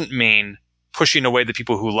that doesn't mean pushing away the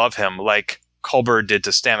people who love him like Culber did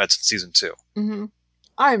to Stamets in season 2. Mm-hmm.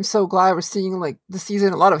 I am so glad we're seeing like the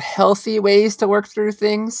season a lot of healthy ways to work through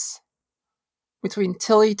things. Between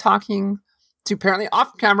Tilly talking to apparently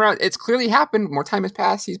off camera, it's clearly happened. More time has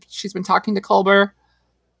passed. She's been talking to Culber.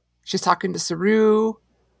 She's talking to Saru.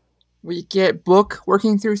 We get Book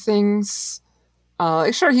working through things.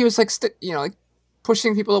 Sure, he was like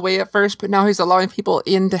pushing people away at first, but now he's allowing people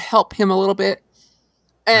in to help him a little bit.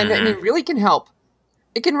 And it really can help.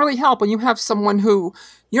 It can really help when you have someone who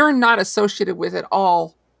you're not associated with at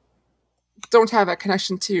all, don't have that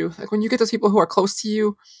connection to. Like when you get those people who are close to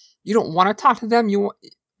you, you don't want to talk to them.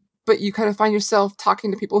 But you kind of find yourself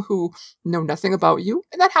talking to people who know nothing about you,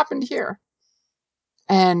 and that happened here.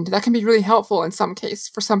 And that can be really helpful in some case,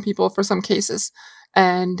 for some people, for some cases.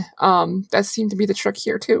 And that seemed to be the trick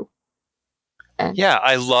here, too. And yeah,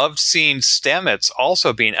 I loved seeing Stamets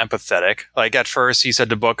also being empathetic. Like, at first, he said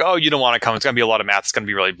to Book, oh, you don't want to come. It's going to be a lot of math. It's going to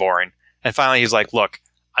be really boring. And finally, he's like, look,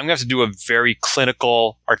 I'm going to have to do a very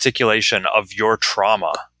clinical articulation of your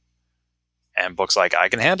trauma. And Book's like, I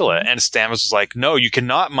can handle it. And Stamets was like, no, you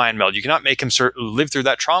cannot mind meld. You cannot make him live through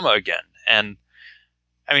that trauma again. And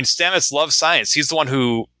I mean, Stamets loves science. He's the one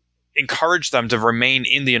who encouraged them to remain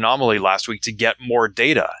in the anomaly last week to get more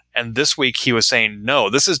data. And this week he was saying, no,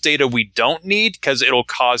 this is data we don't need because it'll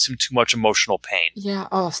cause him too much emotional pain. Yeah.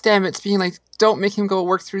 Oh, Stamets being like, don't make him go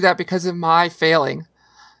work through that because of my failing.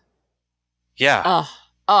 Yeah.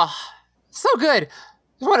 So good.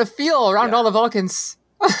 I want to feel around all the Vulcans.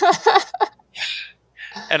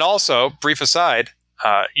 And also, brief aside,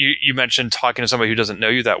 you mentioned talking to somebody who doesn't know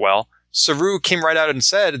you that well. Saru came right out and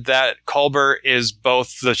said that Culber is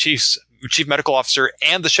both the chief medical officer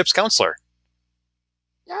and the ship's counselor.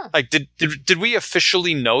 Yeah. Like, did we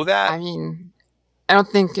officially know that? I mean, I don't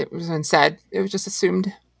think it was said. It was just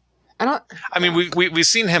assumed. I mean, we've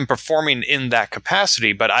seen him performing in that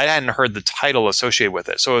capacity, but I hadn't heard the title associated with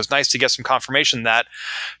it. So it was nice to get some confirmation that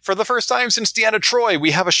for the first time since Deanna Troi,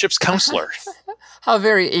 we have a ship's counselor. How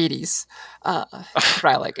very 80s. I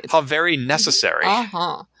like it. How very necessary.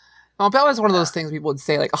 Uh-huh. Well, that was one of those things people would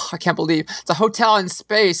say, like, oh, I can't believe it's a hotel in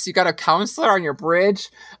space. You got a counselor on your bridge.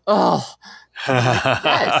 Oh,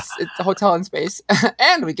 yes, it's a hotel in space.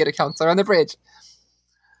 And we get a counselor on the bridge.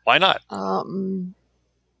 Why not?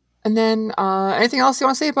 And then, anything else you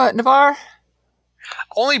want to say about Navarre?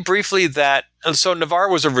 Only briefly that, so Navarre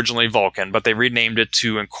was originally Vulcan, but they renamed it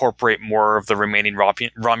to incorporate more of the remaining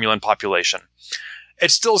Romulan population. It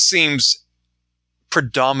still seems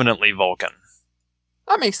predominantly Vulcan.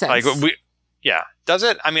 That makes sense. Does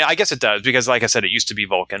it? I mean, I guess it does, because like I said, it used to be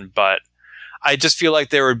Vulcan, but I just feel like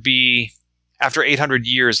there would be, after 800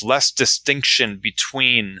 years, less distinction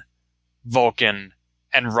between Vulcan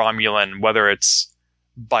and Romulan, whether it's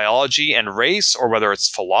biology and race or whether it's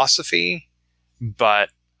philosophy. But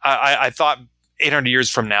I thought 800 years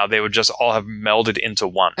from now, they would just all have melded into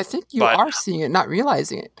one. I think you are seeing it, not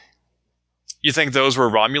realizing it. You think those were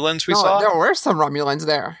Romulans we saw? There were some Romulans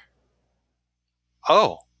there.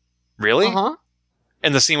 Oh, really? Uh-huh.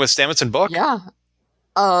 In the scene with Stamets and Book? Yeah.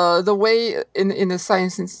 The way in the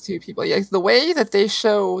Science Institute people, the way that they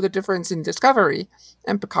show the difference in Discovery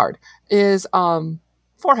and Picard is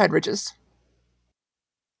forehead ridges.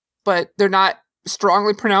 But they're not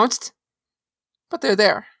strongly pronounced, but they're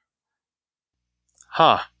there.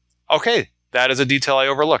 Huh. Okay, that is a detail I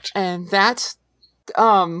overlooked. And that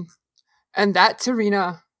to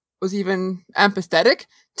Rena was even empathetic.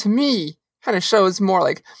 To me, kind of shows more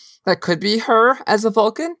like that could be her as a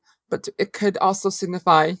Vulcan, but it could also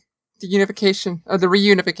signify the unification, or the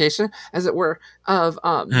reunification, as it were, of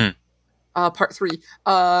part 3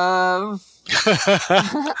 of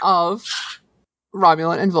of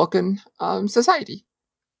Romulan and Vulcan society.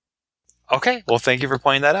 Okay, well, thank you for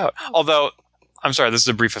pointing that out. Although, I'm sorry, this is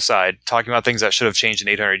a brief aside, talking about things that should have changed in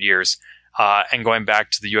 800 years, and going back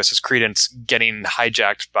to the USS Credence getting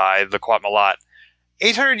hijacked by the Qowat Milat.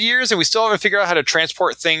 800 years and we still haven't figured out how to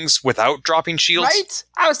transport things without dropping shields? Right?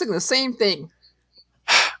 I was thinking the same thing.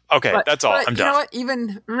 Okay, that's all. I'm done. You know what?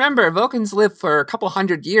 Even, remember, Vulcans lived for a couple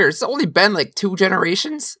hundred years. It's only been like 2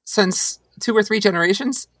 generations since 2 or 3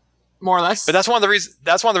 generations, more or less. But that's one of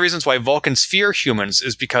the reasons why Vulcans fear humans,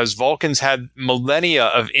 is because Vulcans had millennia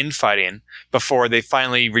of infighting before they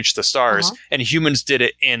finally reached the stars, and humans did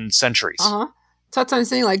it in centuries. So that's what I'm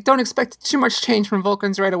saying, like, don't expect too much change from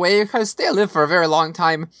Vulcans right away, because they live for a very long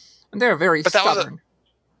time, and they're very stubborn.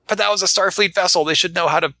 but that was a Starfleet vessel. They should know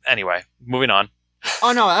how to. Anyway, moving on.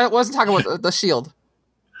 Oh no, I wasn't talking about the shield.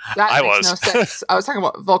 That I makes was. no sense. I was talking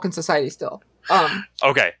about Vulcan Society still.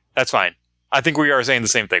 Okay, that's fine. I think we are saying the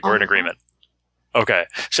same thing. We're in agreement. Okay,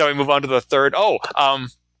 shall we move on to the third?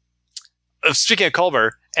 Speaking of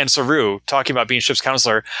Culber and Saru talking about being ship's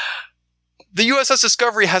counselor, the USS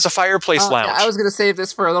Discovery has a fireplace lounge. I was going to save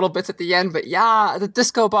this for a little bits at the end, but yeah, the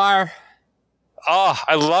disco bar. Oh,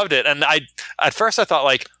 I loved it. And at first I thought,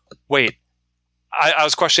 like, wait, I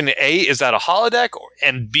was questioning, A, is that a holodeck?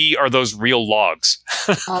 And B, are those real logs?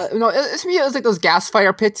 No, to me, it was like those gas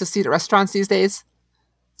fire pits you see at restaurants these days.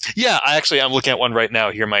 Yeah, I'm looking at one right now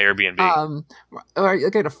here in my Airbnb. We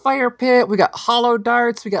got a fire pit. We got hollow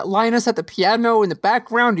darts. We got Linus at the piano in the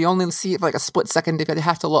background. You only see it for like a split second if you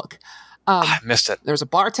have to look. I missed it. There's a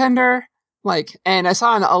bartender, and I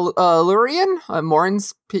saw an Lurian,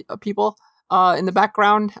 Morin's people in the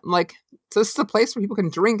background. I'm like, so this is a place where people can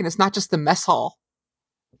drink, and it's not just the mess hall.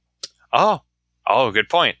 Oh, good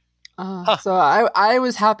point. So I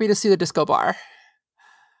was happy to see the disco bar.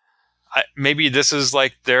 Maybe this is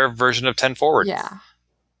like their version of 10 Forward. Yeah.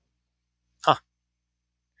 Huh.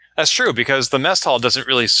 That's true, because the mess hall doesn't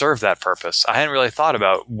really serve that purpose. I hadn't really thought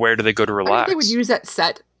about where do they go to relax. I think they would use that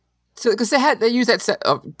set. Because they use that set.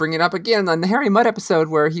 Bring it up again on the Harry Mudd episode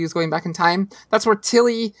where he was going back in time. That's where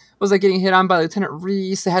Tilly was like getting hit on by Lieutenant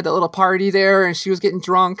Reese. They had that little party there, and she was getting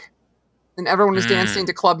drunk, and everyone was dancing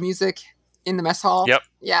to club music in the mess hall. Yep.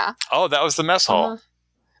 Yeah. Oh, that was the mess hall.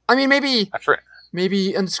 I mean, maybe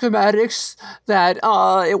in the schematics that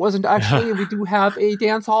it wasn't actually. We do have a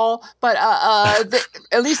dance hall, but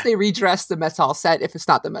at least they redressed the mess hall set if it's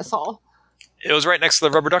not the mess hall. It was right next to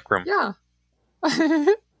the rubber duck room. Yeah.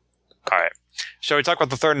 All right. Shall we talk about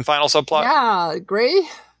the third and final subplot? Yeah, Gray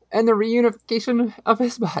and the reunification of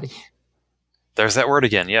his body. There's that word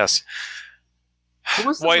again, yes.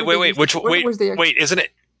 Wait, isn't it?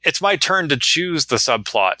 It's my turn to choose the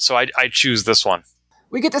subplot, so I choose this one.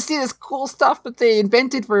 We get to see this cool stuff that they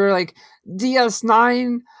invented for, like,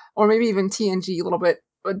 DS9, or maybe even TNG a little bit,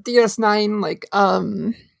 but DS9, like,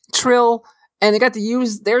 Trill, and they got to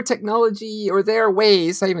use their technology, or their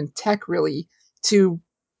ways, not even tech, really, to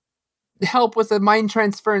help with the mind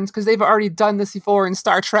transference, because they've already done this before in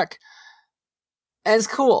Star Trek. And it's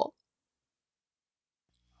cool.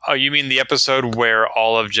 Oh, you mean the episode where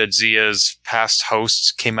all of Jadzia's past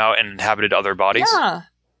hosts came out and inhabited other bodies? Yeah.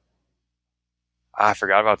 I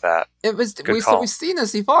forgot about that. We've seen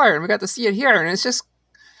this before, and we got to see it here, and it's just...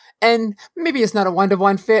 And maybe it's not a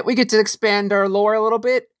one-to-one fit. We get to expand our lore a little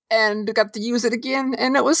bit, and got to use it again,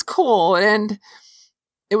 and it was cool, and...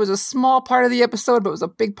 It was a small part of the episode, but it was a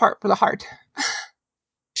big part for the heart.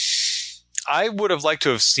 I would have liked to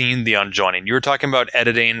have seen the unjoining. You were talking about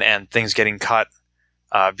editing and things getting cut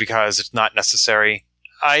because it's not necessary.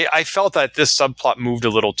 I felt that this subplot moved a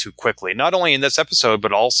little too quickly, not only in this episode,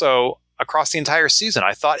 but also across the entire season.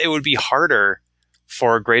 I thought it would be harder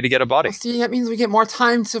for Gray to get a body. Well, see, that means we get more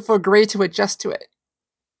time for Gray to adjust to it.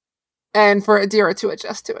 And for Adira to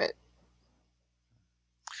adjust to it.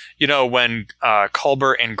 You know, when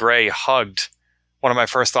Culber and Gray hugged, one of my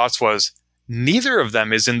first thoughts was, neither of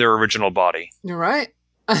them is in their original body. You're right.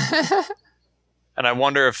 And I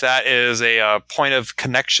wonder if that is a point of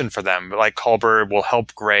connection for them. Like Culber will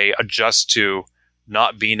help Gray adjust to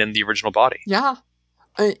not being in the original body. Yeah.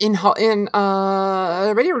 In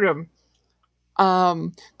the radio room.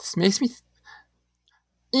 This makes me...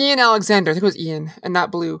 Ian Alexander, I think it was Ian, and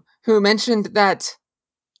not Blue, who mentioned that,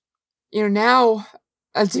 now...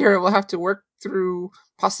 Adira will have to work through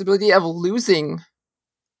possibility of losing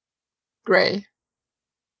Gray.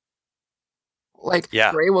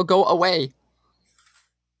 Gray will go away.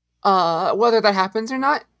 Whether that happens or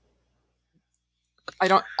not, I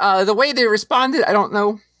don't. The way they responded, I don't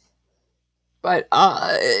know. But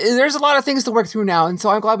there's a lot of things to work through now, and so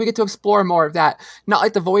I'm glad we get to explore more of that. Not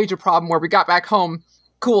like the Voyager problem where we got back home.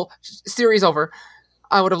 Cool, series over.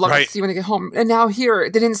 I would have loved to see when I get home. And now here,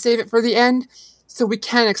 they didn't save it for the end. So we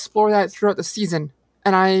can explore that throughout the season.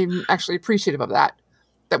 And I'm actually appreciative of that.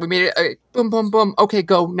 That we made it boom, boom, boom. Okay,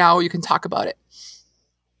 go. Now you can talk about it.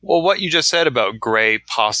 Well, what you just said about Gray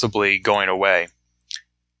possibly going away.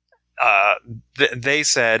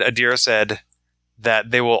 Adira said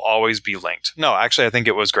that they will always be linked. No, actually, I think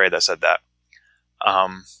it was Gray that said that.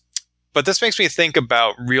 But this makes me think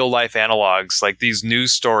about real life analogs, like these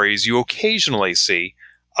news stories you occasionally see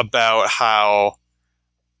about how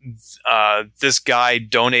this guy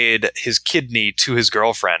donated his kidney to his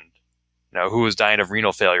girlfriend, who was dying of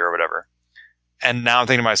renal failure or whatever. And now I'm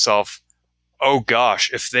thinking to myself, oh gosh,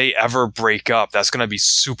 if they ever break up, that's going to be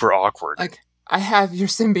super awkward. Like, I have your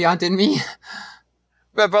symbiont in me.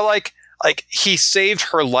 But like he saved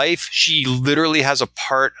her life. She literally has a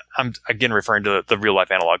part. I'm again referring to the real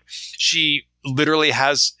life analog. She literally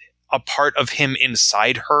has a part of him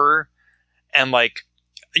inside her, and like,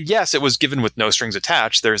 yes, it was given with no strings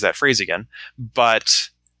attached. There's that phrase again. But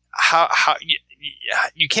how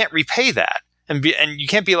you can't repay that, and you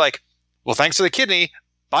can't be like, well, thanks for the kidney.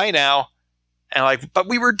 Bye now. And like, but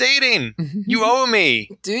we were dating. You owe me.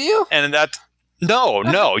 Do you? And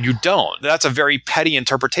no, you don't. That's a very petty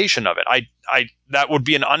interpretation of it. That would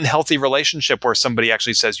be an unhealthy relationship where somebody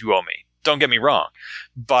actually says you owe me. Don't get me wrong.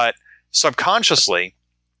 But subconsciously,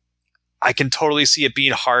 I can totally see it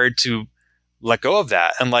being hard to let go of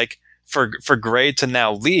that. And like for Gray to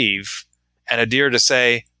now leave and Adira to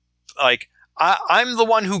say, like, I'm the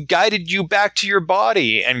one who guided you back to your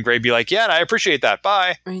body. And Gray be like, yeah, and I appreciate that.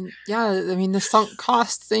 Bye. I mean, the sunk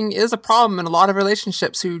cost thing is a problem in a lot of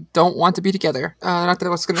relationships who don't want to be together. Not that I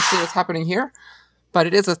was going to say what's happening here, but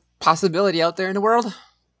it is a possibility out there in the world.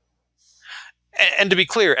 And to be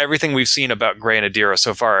clear, everything we've seen about Gray and Adira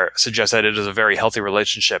so far suggests that it is a very healthy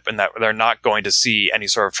relationship and that they're not going to see any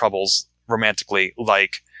sort of troubles romantically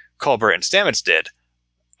like Culber and Stamets did.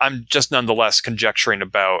 I'm just nonetheless conjecturing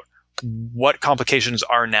about what complications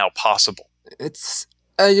are now possible. It's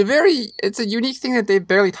a unique thing that they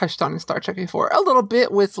barely touched on in Star Trek before. A little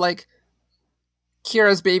bit with like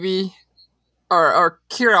Kira's baby or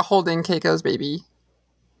Kira holding Keiko's baby.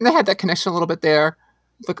 And they had that connection a little bit there.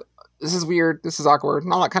 Like, this is weird, this is awkward,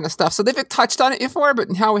 and all that kind of stuff. So they've touched on it before, but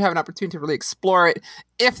now we have an opportunity to really explore it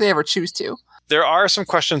if they ever choose to. There are some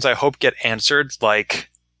questions I hope get answered, like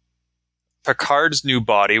Picard's new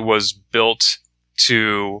body was built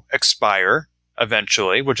to expire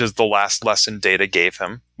eventually, which is the last lesson Data gave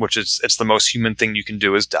him, it's the most human thing you can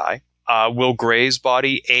do is die. Will Gray's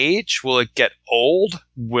body age? Will it get old?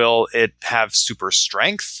 Will it have super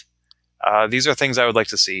strength? These are things I would like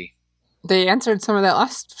to see. They answered some of that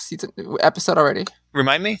last episode already.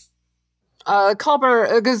 Remind me?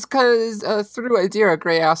 Culber, because through Adira,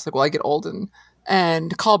 Gray asked, like, will I get old?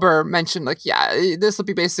 And Culber mentioned, like, yeah, this will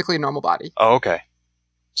be basically a normal body. Oh, okay.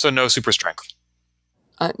 So no super strength.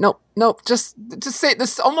 Nope. Just say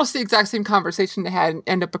this. Almost the exact same conversation they had in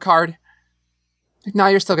End of Picard. Like, no,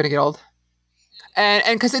 you're still gonna get old.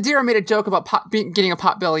 And because Adira made a joke about getting a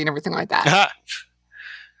pot belly and everything like that.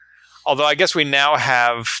 Although I guess we now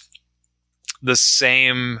have the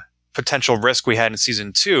same potential risk we had in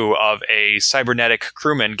season 2 of a cybernetic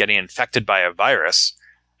crewman getting infected by a virus.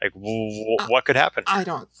 Like, what could happen? I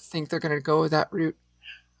don't think they're gonna go that route.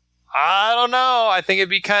 I don't know. I think it'd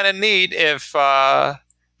be kind of neat if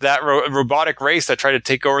that robotic race that tried to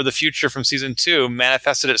take over the future from season 2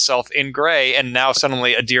 manifested itself in Gray, and now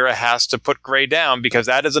suddenly Adira has to put Gray down because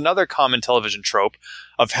that is another common television trope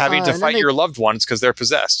of having to fight your loved ones because they're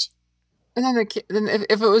possessed. And then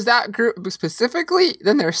if it was that group specifically,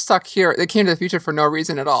 then they're stuck here. They came to the future for no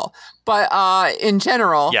reason at all. But in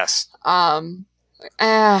general, yes.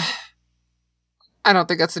 I don't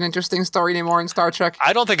think that's an interesting story anymore in Star Trek.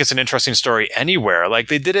 I don't think it's an interesting story anywhere. Like,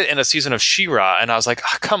 they did it in a season of She-Ra, and I was like,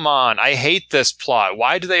 oh, come on, I hate this plot.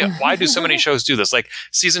 Why do so many shows do this? Like,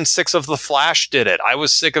 season 6 of The Flash did it. I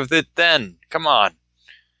was sick of it then. Come on.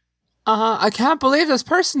 I can't believe this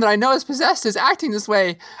person that I know is possessed is acting this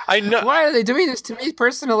way. I know. Why are they doing this to me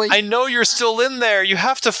personally? I know you're still in there. You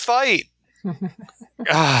have to fight.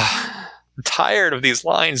 I'm tired of these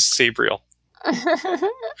lines, Sabriel.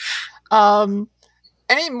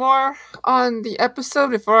 Any more on the episode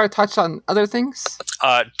before I touch on other things?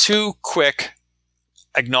 2 quick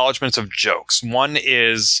acknowledgments of jokes. One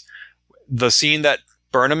is the scene that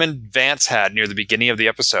Burnham and Vance had near the beginning of the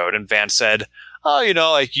episode, and Vance said, oh,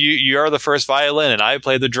 like you're the first violin and I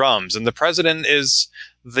play the drums and the president is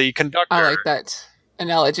the conductor. I like that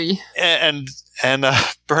analogy. And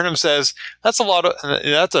Burnham says, that's a lot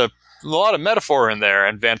of metaphor in there.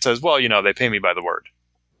 And Vance says, well, they pay me by the word.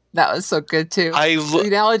 That was so good too. The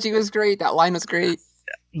analogy was great. That line was great.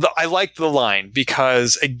 I liked the line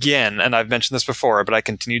because, again, and I've mentioned this before, but I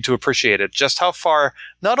continue to appreciate it, just how far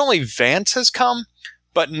not only Vance has come,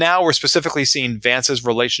 but now we're specifically seeing Vance's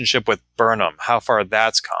relationship with Burnham, how far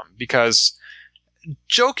that's come. Because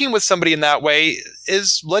joking with somebody in that way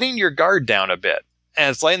is letting your guard down a bit. And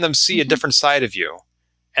it's letting them see a different side of you.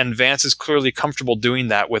 And Vance is clearly comfortable doing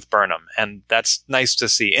that with Burnham. And that's nice to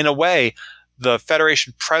see. In a way, the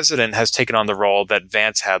Federation president has taken on the role that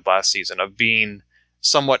Vance had last season of being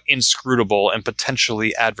somewhat inscrutable and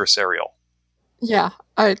potentially adversarial. Yeah,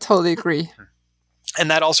 I totally agree. And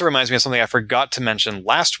that also reminds me of something I forgot to mention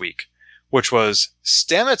last week, which was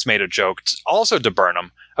Stamets made a joke also to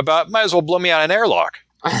Burnham about might as well blow me out an airlock.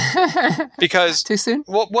 Because too soon.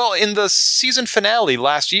 Well, in the season finale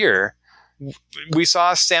last year, we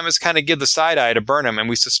saw Stamets kind of give the side eye to Burnham, and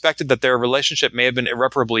we suspected that their relationship may have been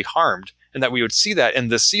irreparably harmed, and that we would see that in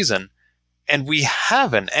this season, and we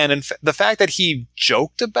haven't. And the fact that he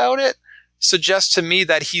joked about it suggests to me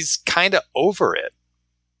that he's kind of over it.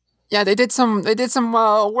 Yeah, they did some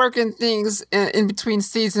work and things in between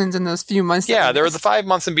seasons in those few months. Yeah, there were the 5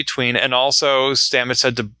 months in between, and also Stamets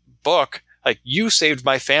said to Book, like, you saved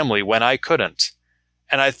my family when I couldn't.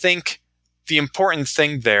 And I think the important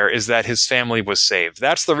thing there is that his family was saved.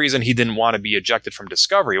 That's the reason he didn't want to be ejected from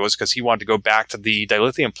Discovery, was because he wanted to go back to the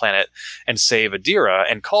dilithium planet and save Adira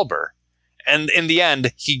and Culber. And in the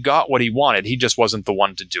end, he got what he wanted. He just wasn't the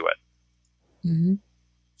one to do it. Mm-hmm.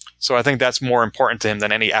 So I think that's more important to him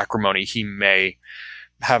than any acrimony he may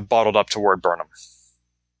have bottled up toward Burnham.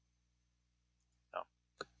 No.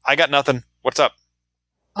 I got nothing. What's up?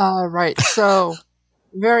 Right. So,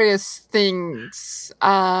 various things.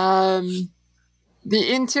 The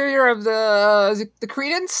interior of the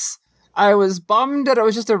Credence. I was bummed that it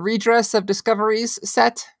was just a redress of Discovery's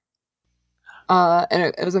set.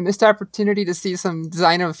 And it was a missed opportunity to see some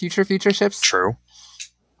design of future ships. True.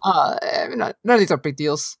 None of these are big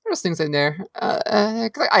deals. There's things in there.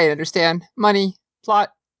 I understand. Money,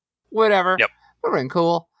 plot, whatever. Yep. Would have been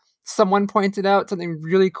cool. Someone pointed out something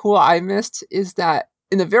really cool I missed is that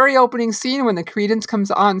in the very opening scene when the Credence comes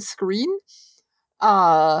on screen,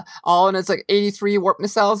 all in its like 83 warp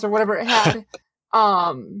nacelles or whatever it had,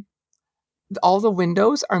 all the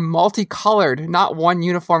windows are multicolored, not one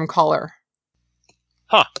uniform color.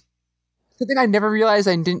 Huh. Something I never realized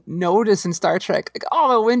I didn't notice in Star Trek. Like, all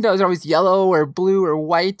the windows are always yellow or blue or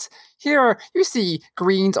white. Here, you see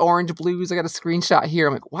greens, orange, blues. I got a screenshot here.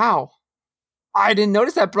 I'm like, wow. I didn't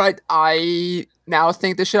notice that, but I now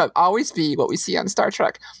think this should always be what we see on Star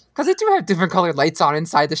Trek. Because they do have different colored lights on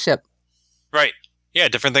inside the ship. Right. Yeah,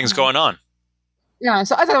 different things going on. Yeah,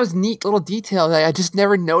 so I thought it was a neat little detail that I just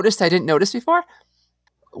never noticed. I didn't notice before.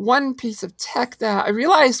 One piece of tech that I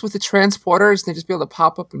realized with the transporters, they just be able to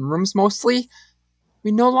pop up in rooms mostly.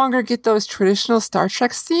 We no longer get those traditional Star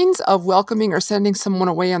Trek scenes of welcoming or sending someone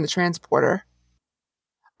away on the transporter.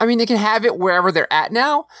 I mean, they can have it wherever they're at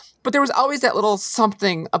now, but there was always that little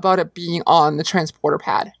something about it being on the transporter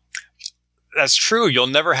pad. That's true. You'll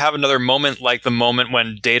never have another moment like the moment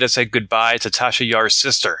when Data said goodbye to Tasha Yar's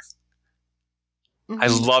sister. Mm-hmm. I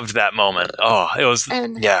loved that moment. Oh, it was,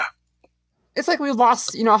 yeah. It's like we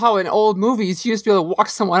lost, how in old movies you used to be able to walk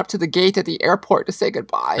someone up to the gate at the airport to say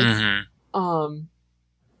goodbye. Mm-hmm.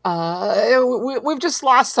 We've just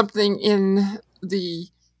lost something in the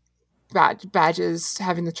badges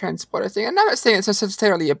having the transporter thing. And I'm not saying it's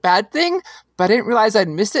necessarily a bad thing, but I didn't realize I'd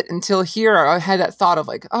miss it until here. I had that thought of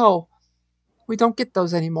like, oh, we don't get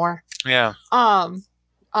those anymore. Yeah.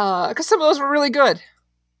 Because some of those were really good.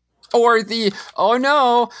 Or the, oh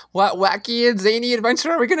no, what wacky and zany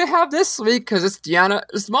adventure are we going to have this week? Because it's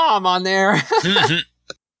Deanna's mom on there. Mm-hmm.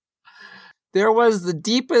 There was the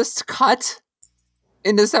deepest cut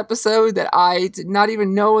in this episode that I did not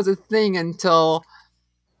even know was a thing until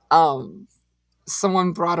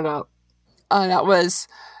someone brought it up. That was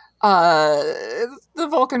the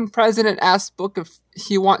Vulcan president asked Book if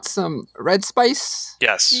he wants some red spice.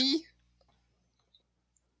 Yes. Tea.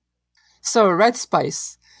 So red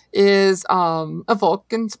spice is a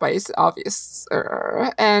Vulcan spice, obvious,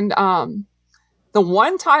 and the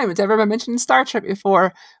one time it's ever been mentioned in Star Trek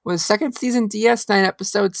before was second season DS9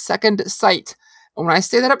 episode Second Sight. And when I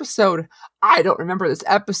say that episode, I don't remember this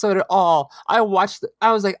episode at all. I was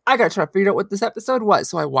like, I gotta try to figure out what this episode was.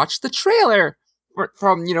 So I watched the trailer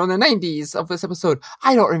from, the 90s of this episode.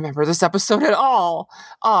 I don't remember this episode at all.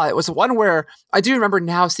 It was one where, I do remember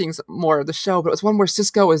now seeing more of the show, but it was one where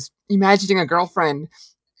Sisko was imagining a girlfriend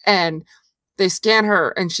and they scan her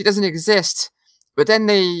and she doesn't exist. But then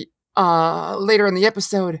they, later in the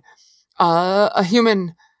episode, a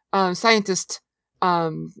human scientist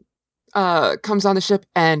comes on the ship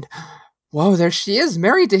and, whoa, there she is,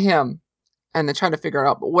 married to him. And they're trying to figure it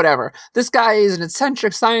out, but whatever. This guy is an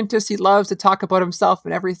eccentric scientist. He loves to talk about himself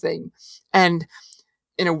and everything. And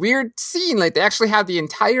in a weird scene, like, they actually have the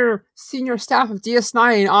entire senior staff of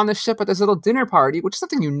DS9 on the ship at this little dinner party, which is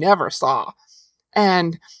something you never saw.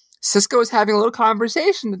 And Sisko is having a little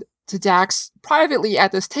conversation to Dax privately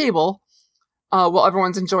at this table while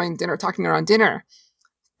everyone's enjoying dinner, talking around dinner.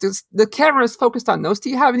 The camera is focused on those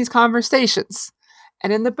two having these conversations.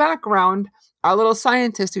 And in the background, our little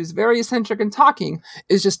scientist, who's very eccentric and talking,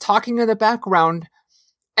 is just talking in the background,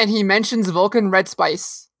 and he mentions Vulcan red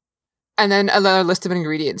spice, and then another list of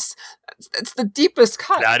ingredients. It's the deepest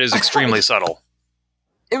cut. That is extremely subtle.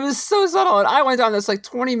 it was so subtle. And I went on this like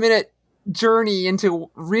 20-minute journey into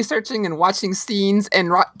researching and watching scenes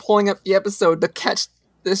and pulling up the episode to catch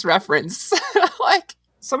this reference. Like,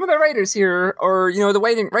 some of the writers here, or,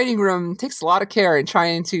 the writing room takes a lot of care in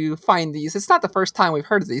trying to find these. It's not the first time we've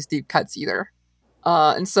heard of these deep cuts either.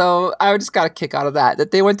 And so I just got a kick out of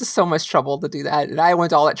that they went to so much trouble to do that, and I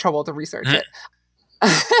went to all that trouble to research it.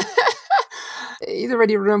 The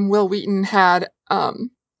writing room, Will Wheaton had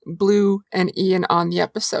Blue and Ian on the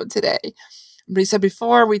episode today. But he said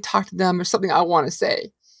before we talk to them, there's something I want to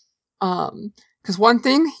say. Because one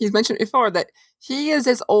thing he's mentioned before, that he is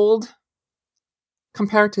as old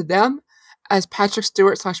compared to them as Patrick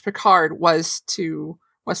Stewart / Picard was to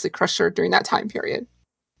Wesley Crusher during that time period.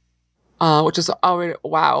 Which is already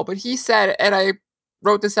wow. But he said, and I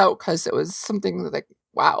wrote this out because it was something like,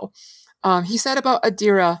 wow. He said about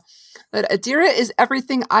Adira that Adira is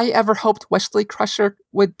everything I ever hoped Wesley Crusher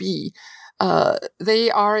would be.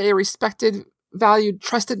 They are a respected, valued,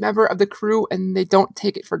 trusted member of the crew, and they don't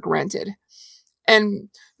take it for granted. And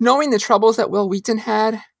knowing the troubles that Will Wheaton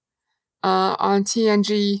had on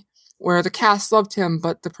TNG, where the cast loved him,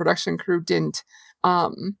 but the production crew didn't,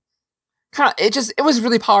 it was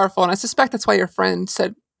really powerful, and I suspect that's why your friend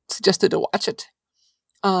suggested to watch it.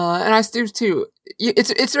 And I do too.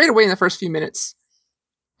 It's right away in the first few minutes.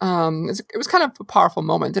 It was kind of a powerful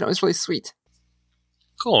moment, and it was really sweet.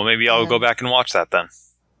 Cool. Maybe I'll go back and watch that then.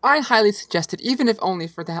 I highly suggest it, even if only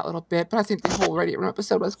for that little bit. But I think the whole Ready Room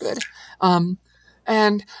episode was good.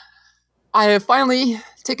 And I have finally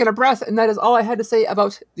taken a breath, and that is all I had to say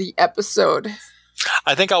about the episode.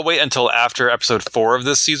 I think I'll wait until after episode 4 of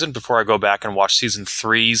this season before I go back and watch season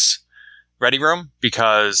 3's Ready Room,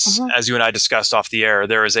 because as you and I discussed off the air,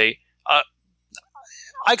 there is I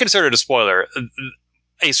consider it a spoiler.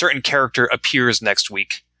 A certain character appears next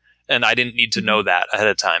week, and I didn't need to know that ahead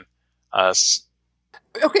of time.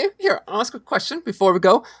 Okay, here, I'll ask a question before we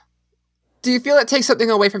go. Do you feel it takes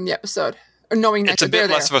something away from the episode? Or knowing that it's a bit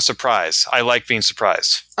less of a surprise. I like being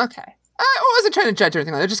surprised. Okay. I wasn't trying to judge or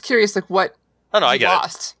anything like that. I'm just curious, like, what I get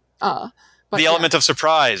lost. It. The element of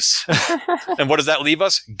surprise. And what does that leave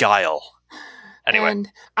us? Guile. Anyway.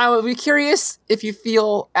 And I would be curious if you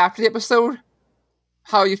feel, after the episode,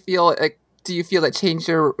 how you feel, like, do you feel that changed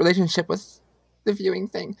your relationship with the viewing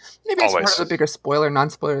thing? Maybe it's part of a bigger spoiler,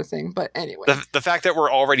 non-spoiler thing, but anyway. The fact that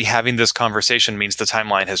we're already having this conversation means the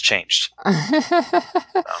timeline has changed.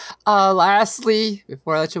 Lastly,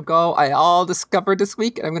 before I let you go, I all discovered this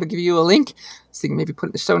week, and I'm going to give you a link, so you can maybe put it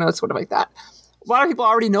in the show notes, whatever like that. A lot of people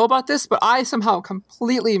already know about this, but I somehow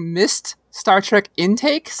completely missed Star Trek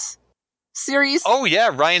Intakes series. Oh yeah,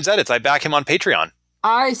 Ryan's Edits. I back him on Patreon.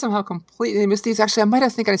 I somehow completely missed these. Actually, I might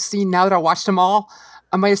have I've seen, now that I watched them all,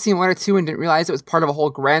 I might have seen 1 or 2 and didn't realize it was part of a whole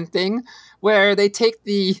grand thing where they take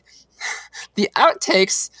the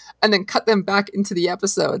outtakes and then cut them back into the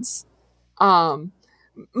episodes.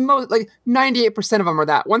 Most, like 98% of them are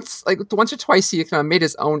that. Once or twice he kind of made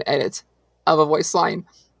his own edit of a voice line,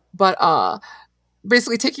 but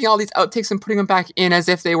basically taking all these outtakes and putting them back in as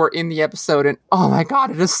if they were in the episode. And oh my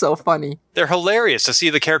god, it is so funny. They're hilarious to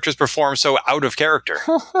see the characters perform so out of character.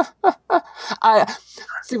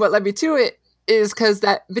 See, what led me to it is because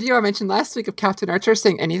that video I mentioned last week of Captain Archer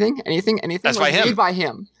saying anything that's by him. Made by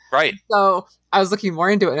him. Right. So I was looking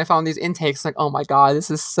more into it, and I found these intakes like, oh my god,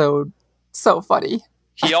 this is so funny.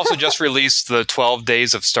 He also just released the 12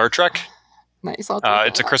 Days of Star Trek. Nice.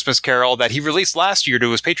 It's a Christmas Carol that he released last year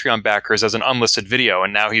to his Patreon backers as an unlisted video,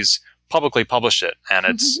 and now he's publicly published it, and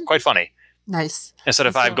it's quite funny. Nice. Instead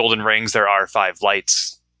of 5 golden rings, there are 5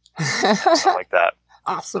 lights. Something like that.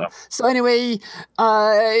 Awesome. So anyway,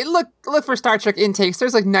 look for Star Trek Intakes.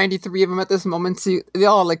 There's like 93 of them at this moment. So they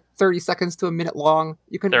all are like 30 seconds to a minute long.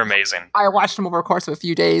 They're amazing. I watched them over the course of a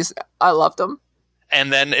few days. I loved them.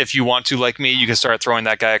 And then if you want to, like me, you can start throwing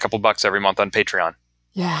that guy a couple bucks every month on Patreon.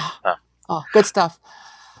 Yeah. Oh, good stuff.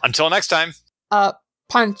 Until next time.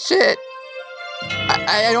 Punch it.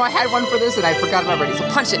 I know I had one for this and I forgot it already, so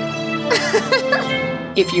punch it.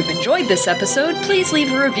 If you've enjoyed this episode, please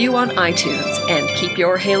leave a review on iTunes and keep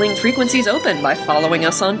your hailing frequencies open by following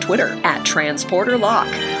us on Twitter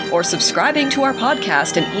 @TransporterLock or subscribing to our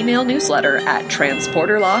podcast and email newsletter at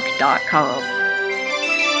transporterlock.com.